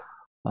writing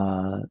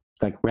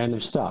like random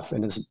stuff,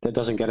 and that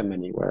doesn't get them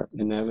anywhere.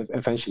 And then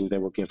eventually they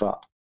will give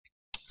up.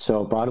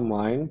 So bottom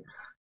line,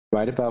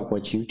 write about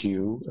what you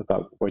do,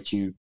 about what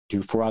you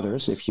do for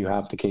others, if you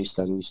have the case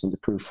studies and the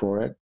proof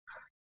for it,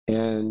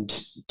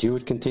 and do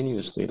it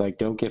continuously. Like,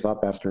 don't give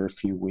up after a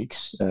few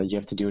weeks. You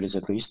have to do it as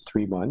at least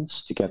 3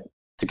 months to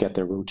get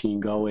the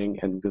routine going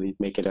and really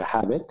make it a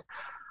habit.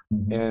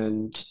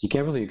 And you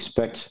can't really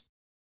expect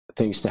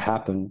things to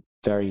happen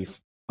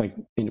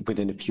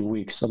within a few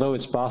weeks, although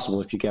it's possible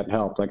if you get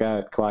help. Like, I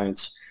had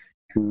clients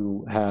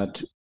who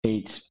had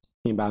 8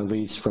 inbound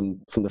leads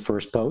from the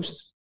first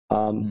post,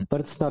 but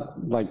it's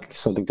not like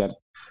something that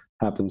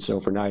happens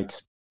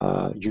overnight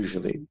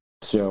usually.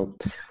 So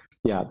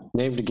yeah,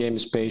 name of the game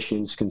is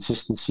patience,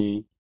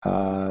 consistency,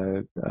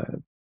 and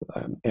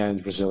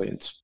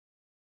resilience.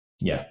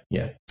 Yeah.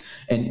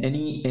 And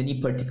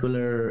any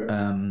particular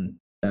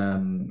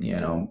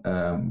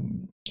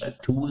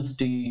tools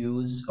do you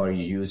use, or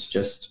you use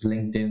just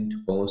LinkedIn to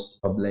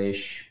post,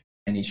 publish?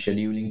 Any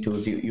scheduling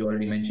tools? You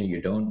already mentioned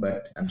you don't,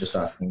 but I'm just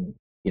asking,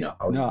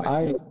 how no,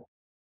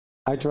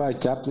 I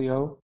tried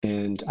Taplio,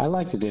 and I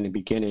liked it in the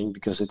beginning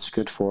because it's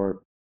good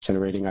for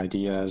generating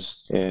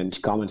ideas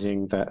and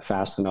commenting that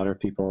fast on other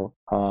people.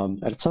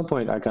 At some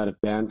point, I got a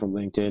ban from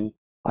LinkedIn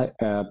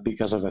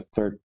because of a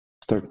third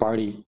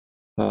party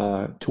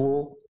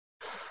tool,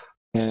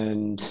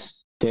 and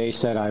they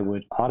said I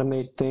would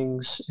automate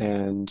things.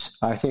 And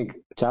I think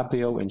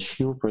Taplio and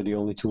Shield were the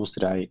only tools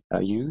that I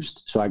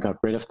used, so I got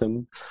rid of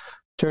them.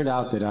 Turned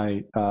out that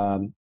I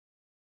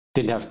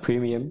didn't have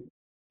premium,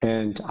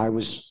 and I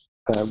was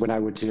when I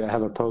would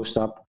have a post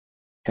up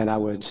and I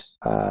would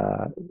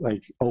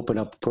like open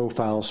up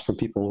profiles from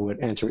people who would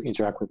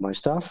interact with my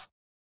stuff.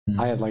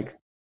 I had like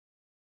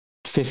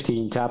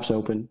 15 tabs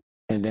open,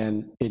 and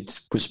then it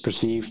was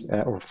perceived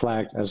or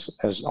flagged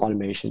as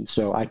automation.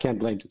 So I can't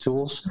blame the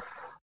tools,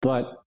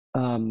 but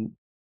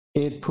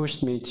it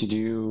pushed me to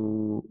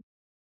do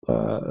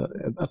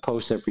a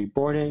post every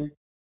morning,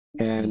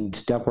 and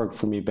that worked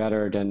for me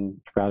better than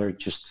rather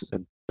just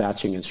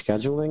batching and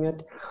scheduling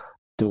it.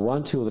 The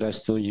one tool that I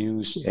still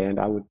use, and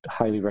I would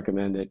highly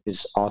recommend it,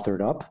 is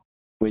Authored Up,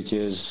 which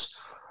is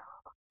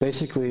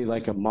basically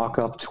like a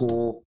mock-up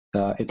tool.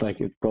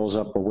 It rolls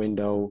up a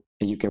window,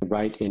 and you can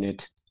write in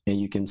it, and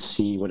you can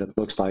see what it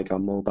looks like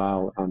on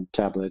mobile, on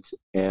tablet,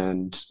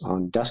 and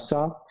on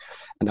desktop.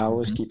 And I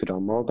always keep it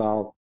on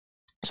mobile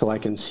so I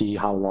can see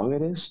how long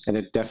it is, and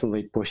it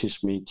definitely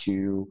pushes me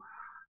to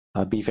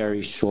be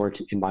very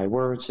short in my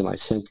words, in my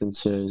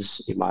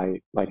sentences,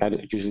 I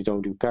usually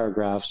don't do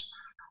paragraphs.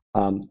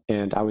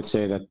 And I would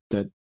say that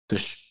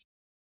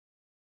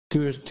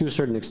to a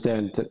certain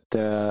extent,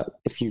 that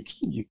if you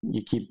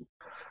keep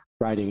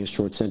writing in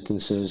short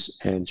sentences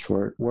and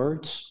short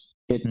words,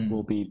 it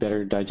will be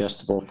better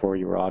digestible for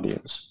your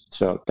audience.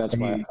 So that's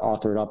why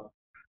Authored Up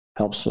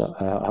helps a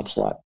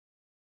lot.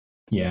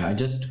 Yeah, I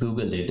just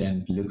Googled it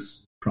and it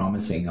looks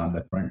promising on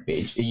the front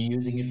page. Are you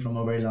using it from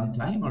a very long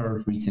time,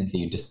 or recently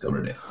you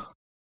discovered it?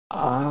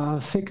 I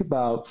think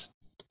about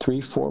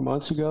 3-4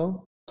 months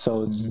ago.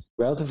 So it's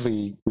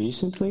relatively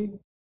recently,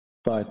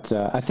 but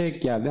I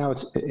think now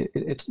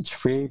it's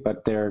free,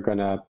 but they're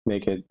gonna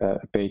make it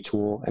a paid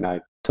tool, and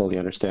I totally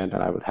understand,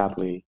 and I would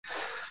happily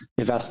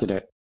invest in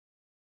it.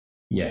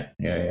 Yeah,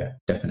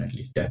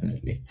 definitely.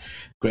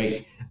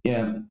 Great.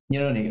 Yeah,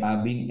 Nick,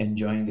 I've been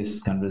enjoying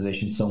this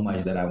conversation so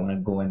much that I want to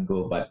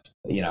go, but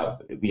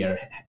we are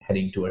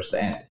heading towards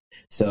the end,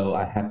 so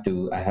I have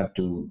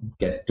to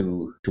get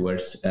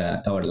towards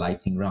our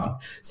lightning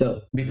round.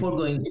 So before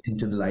going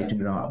into the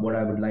lightning round, what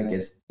I would like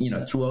is,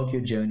 throughout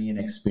your journey and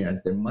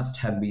experience, there must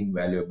have been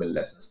valuable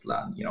lessons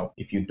learned.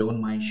 If you don't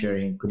mind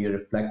sharing, could you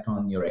reflect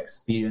on your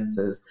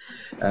experiences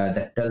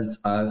that tells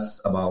us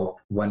about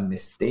one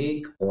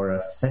mistake or a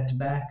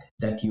setback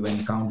that you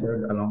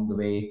encountered along the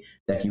way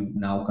that you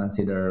now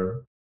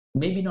consider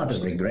maybe not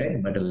a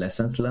regret, but a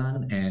lessons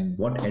learned? And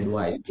what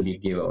advice would you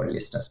give our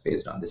listeners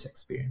based on this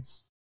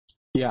experience?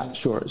 Yeah,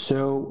 sure.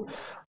 So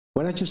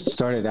when I just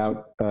started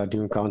out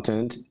doing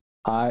content,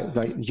 I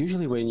like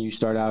usually when you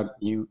start out,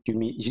 you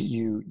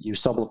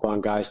stumble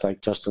upon guys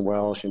like Justin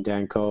Welsh and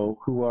Dan Coe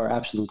who are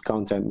absolute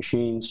content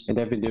machines, and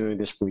they've been doing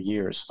this for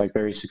years, like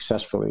very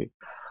successfully.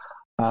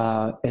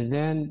 And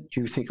then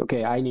you think,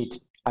 okay,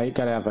 I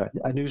gotta have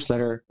a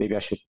newsletter. Maybe I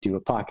should do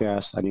a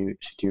podcast.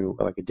 Should do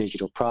like a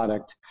digital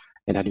product,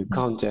 and I do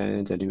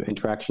content. I do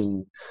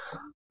interaction.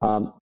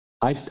 Um,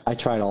 I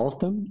tried all of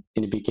them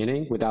in the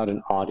beginning without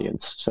an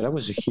audience. So that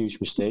was a huge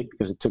mistake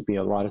because it took me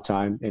a lot of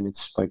time, and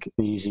it's like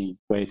an easy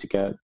way to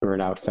get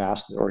burned out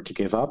fast or to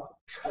give up.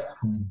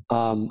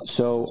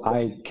 So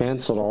I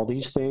canceled all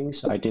these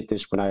things. I did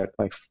this when I had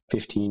like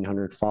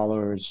 1,500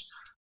 followers.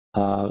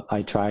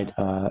 I tried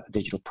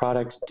digital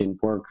products,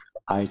 didn't work.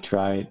 I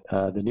tried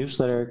the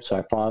newsletter, so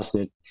I paused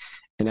it.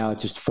 And now I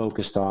just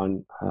focused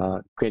on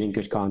creating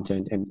good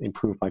content and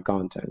improve my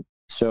content.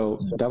 So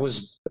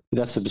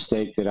that's a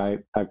mistake that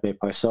I've made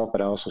myself, but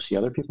I also see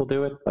other people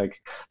do it. Like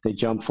they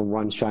jump from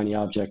one shiny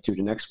object to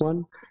the next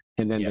one,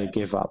 and then they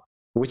give up,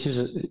 which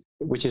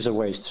is a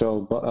waste.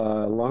 So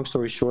long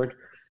story short,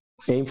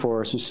 aim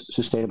for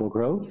sustainable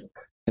growth,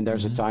 and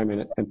there's a time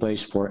and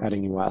place for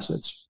adding new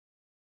assets.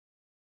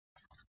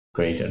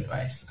 Great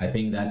advice. I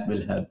think that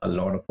will help a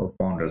lot of our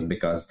founders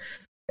because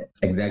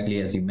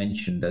exactly as you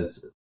mentioned, that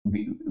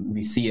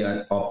we see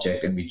an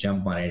object and we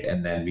jump on it,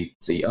 and then we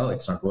see, oh,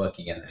 it's not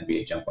working, and then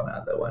we jump on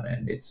another one,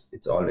 and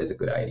it's always a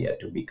good idea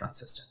to be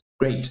consistent.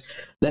 Great.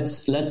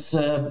 Let's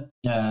jump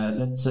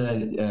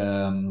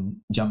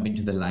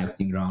into the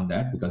lightning round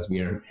because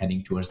we are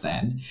heading towards the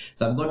end.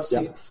 So I've got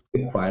 6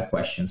 quick fire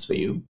questions for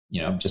you.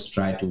 Just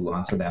try to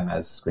answer them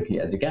as quickly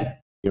as you can.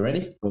 You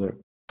ready?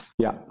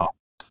 Yeah. Oh,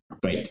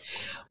 great.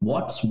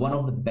 What's one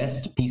of the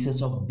best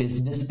pieces of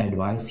business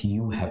advice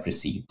you have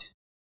received?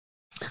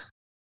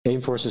 Aim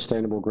for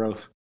sustainable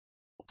growth.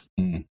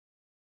 Good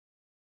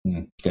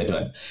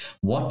one.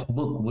 What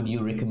book would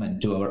you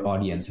recommend to our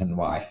audience and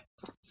why?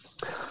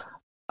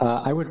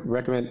 I would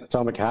recommend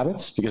Atomic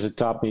Habits because it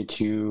taught me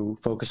to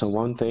focus on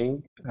one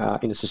thing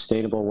in a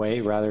sustainable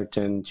way rather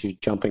than to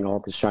jumping all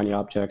these shiny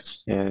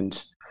objects,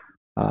 and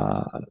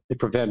it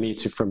prevented me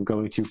from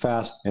going too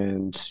fast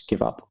and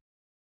give up.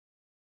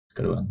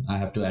 Good one. I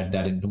have to add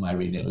that into my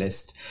reading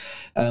list.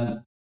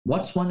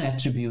 What's one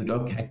attribute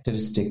or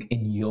characteristic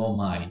in your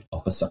mind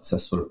of a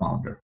successful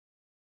founder?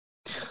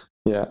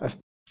 Yeah,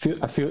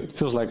 it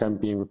feels like I'm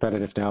being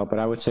repetitive now, but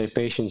I would say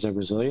patience and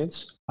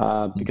resilience,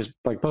 because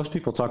like most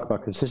people talk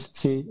about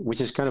consistency,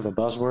 which is kind of a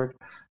buzzword,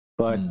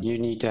 but you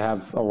need to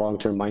have a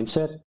long-term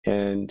mindset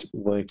and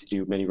willing to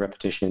do many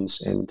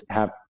repetitions and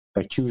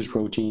choose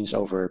routines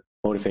over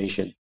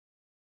motivation.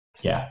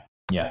 Yeah,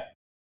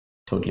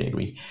 totally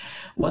agree.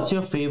 What's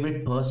your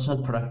favorite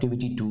personal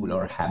productivity tool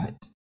or habit?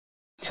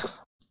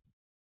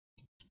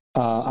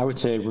 I would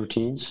say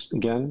routines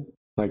again.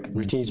 Like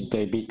routines,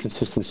 they beat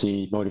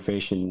consistency,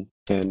 motivation,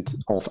 and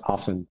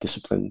often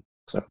discipline.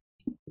 So,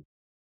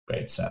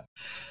 great stuff.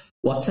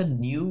 What's a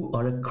new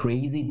or a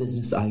crazy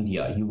business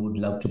idea you would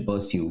love to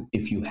pursue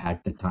if you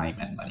had the time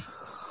and money?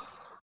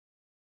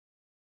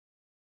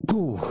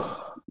 Ooh,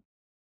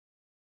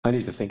 I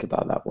need to think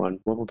about that one.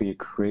 What would be a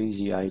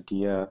crazy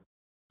idea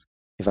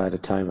if I had the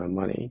time and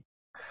money?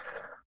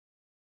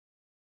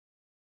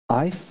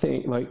 I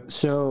think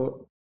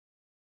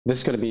this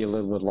is going to be a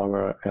little bit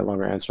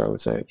longer answer, I would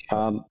say.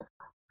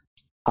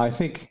 I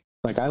think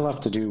I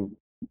love to do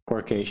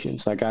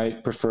workations. Like I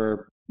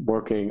prefer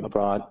working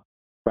abroad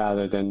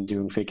rather than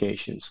doing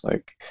vacations.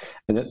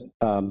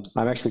 I'm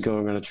actually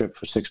going on a trip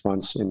for 6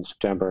 months in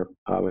September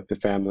with the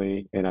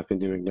family, and I've been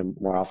doing them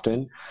more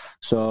often.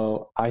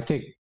 So I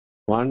think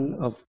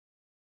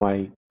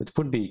it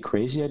would be a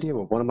crazy idea,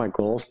 but one of my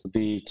goals would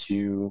be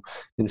to,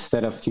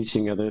 instead of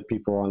teaching other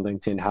people on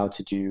LinkedIn how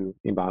to do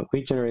inbound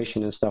lead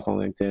generation and stuff on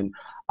LinkedIn,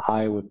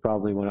 I would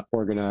probably want to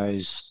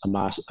organize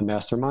a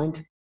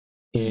mastermind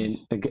in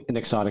an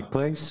exotic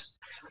place,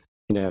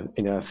 in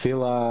a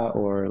villa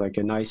or like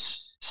a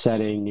nice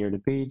setting near the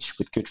beach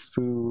with good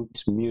food,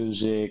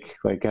 music,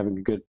 like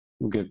having good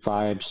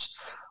vibes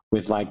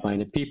with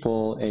like-minded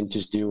people, and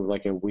just do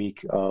like a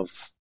week of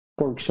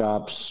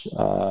workshops,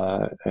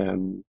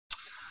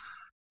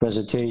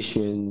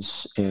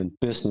 presentations, and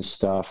business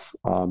stuff.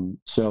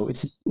 So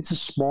it's a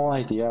small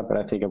idea, but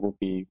I think I will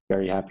be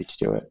very happy to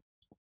do it.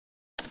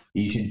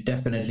 You should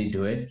definitely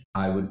do it.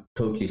 I would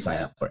totally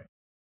sign up for it.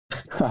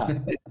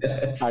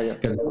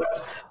 Because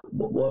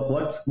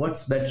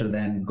what's better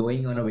than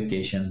going on a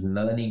vacation,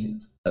 learning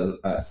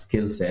a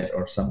skill set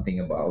or something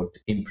about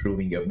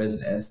improving your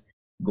business,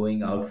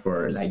 going out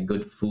for like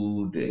good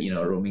food,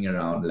 roaming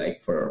around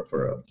like for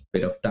a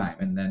bit of time,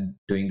 and then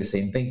doing the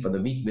same thing for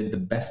the week with the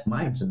best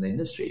minds in the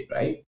industry,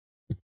 right?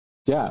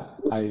 Yeah,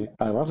 I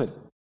love it.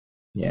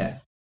 Yeah,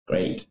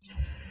 great.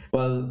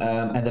 Well,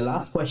 and the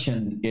last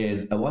question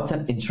is, what's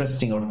an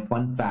interesting or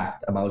fun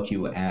fact about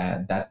you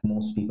that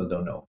most people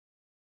don't know?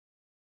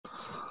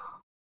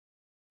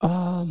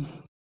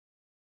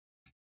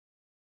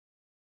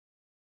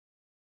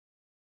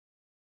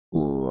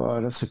 Ooh,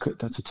 that's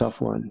a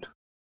tough one.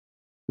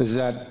 Is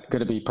that going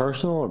to be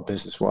personal or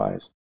business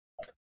wise?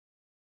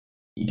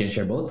 You can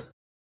share both.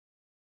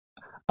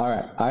 All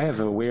right. I have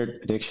a weird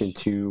addiction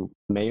to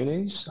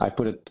mayonnaise. I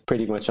put it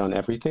pretty much on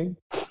everything,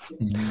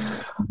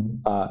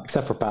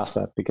 except for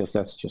pasta, because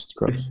that's just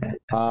gross.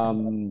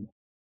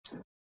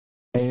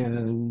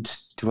 And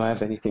do I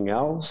have anything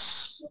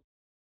else?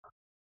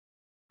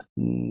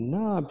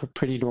 No, I'm a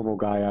pretty normal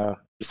guy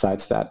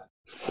besides that.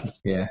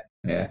 Yeah.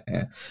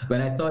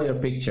 When I saw your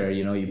picture,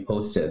 you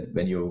posted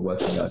when you were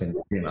working out in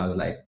the gym, I was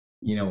like,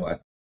 you know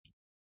what?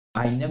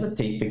 I never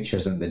take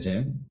pictures in the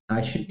gym.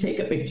 I should take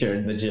a picture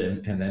in the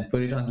gym and then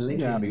put it on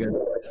LinkedIn because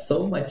there's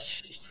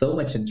so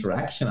much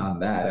interaction on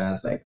that. And I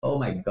was like, oh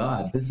my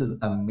God, this is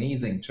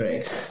amazing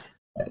trick.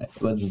 It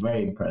was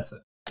very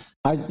impressive.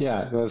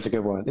 Yeah, that's a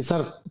good one. It's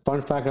not a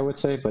fun fact, I would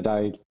say, but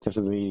I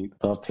definitely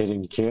love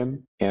hitting the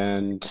gym,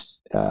 and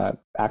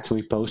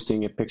actually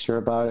posting a picture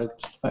about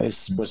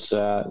it was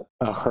a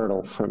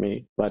hurdle for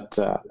me. But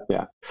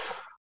yeah,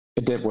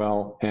 it did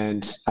well,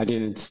 and I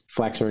didn't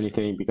flex or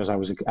anything because I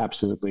was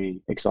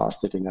absolutely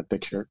exhausted in that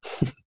picture.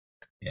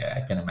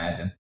 Yeah, I can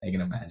imagine.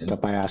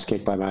 Got my ass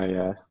kicked by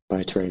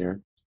my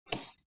trainer.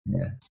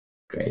 Yeah.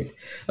 Great.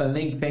 Well,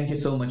 Nick, thank you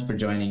so much for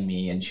joining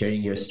me and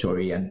sharing your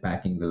story,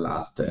 unpacking the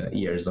last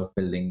years of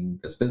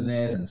building this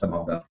business and some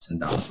of the ups and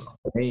downs along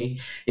the way.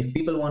 If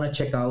people want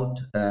to check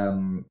out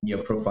your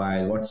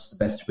profile, what's the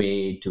best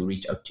way to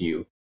reach out to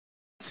you?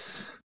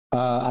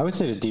 I would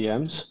say the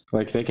DMs.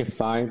 Like, they can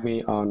find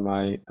me on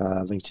my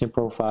LinkedIn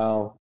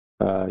profile.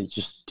 You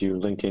just do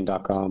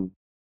linkedin.com,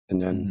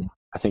 and then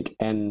I think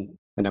N,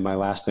 and then my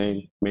last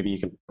name. Maybe you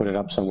can put it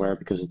up somewhere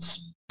because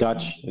it's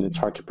Dutch and it's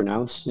hard to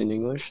pronounce in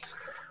English.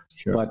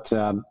 Sure. But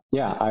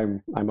yeah,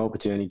 I'm open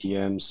to any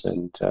DMs,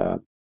 and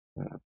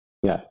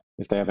yeah,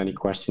 if they have any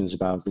questions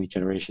about lead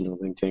generation or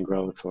LinkedIn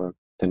growth,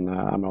 then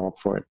I'm all up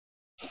for it.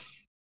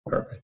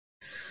 Perfect.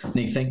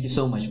 Nick, thank you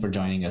so much for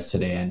joining us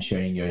today and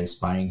sharing your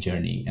inspiring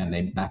journey and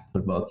the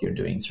impactful work you're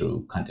doing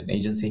through Content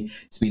Agency.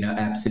 It's been an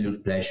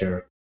absolute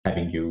pleasure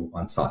having you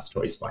on SaaS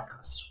Stories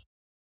podcast.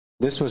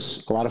 This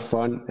was a lot of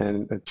fun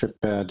and a trip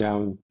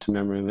down to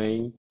memory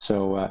lane.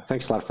 So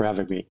thanks a lot for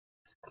having me.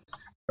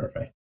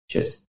 Perfect.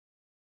 Cheers.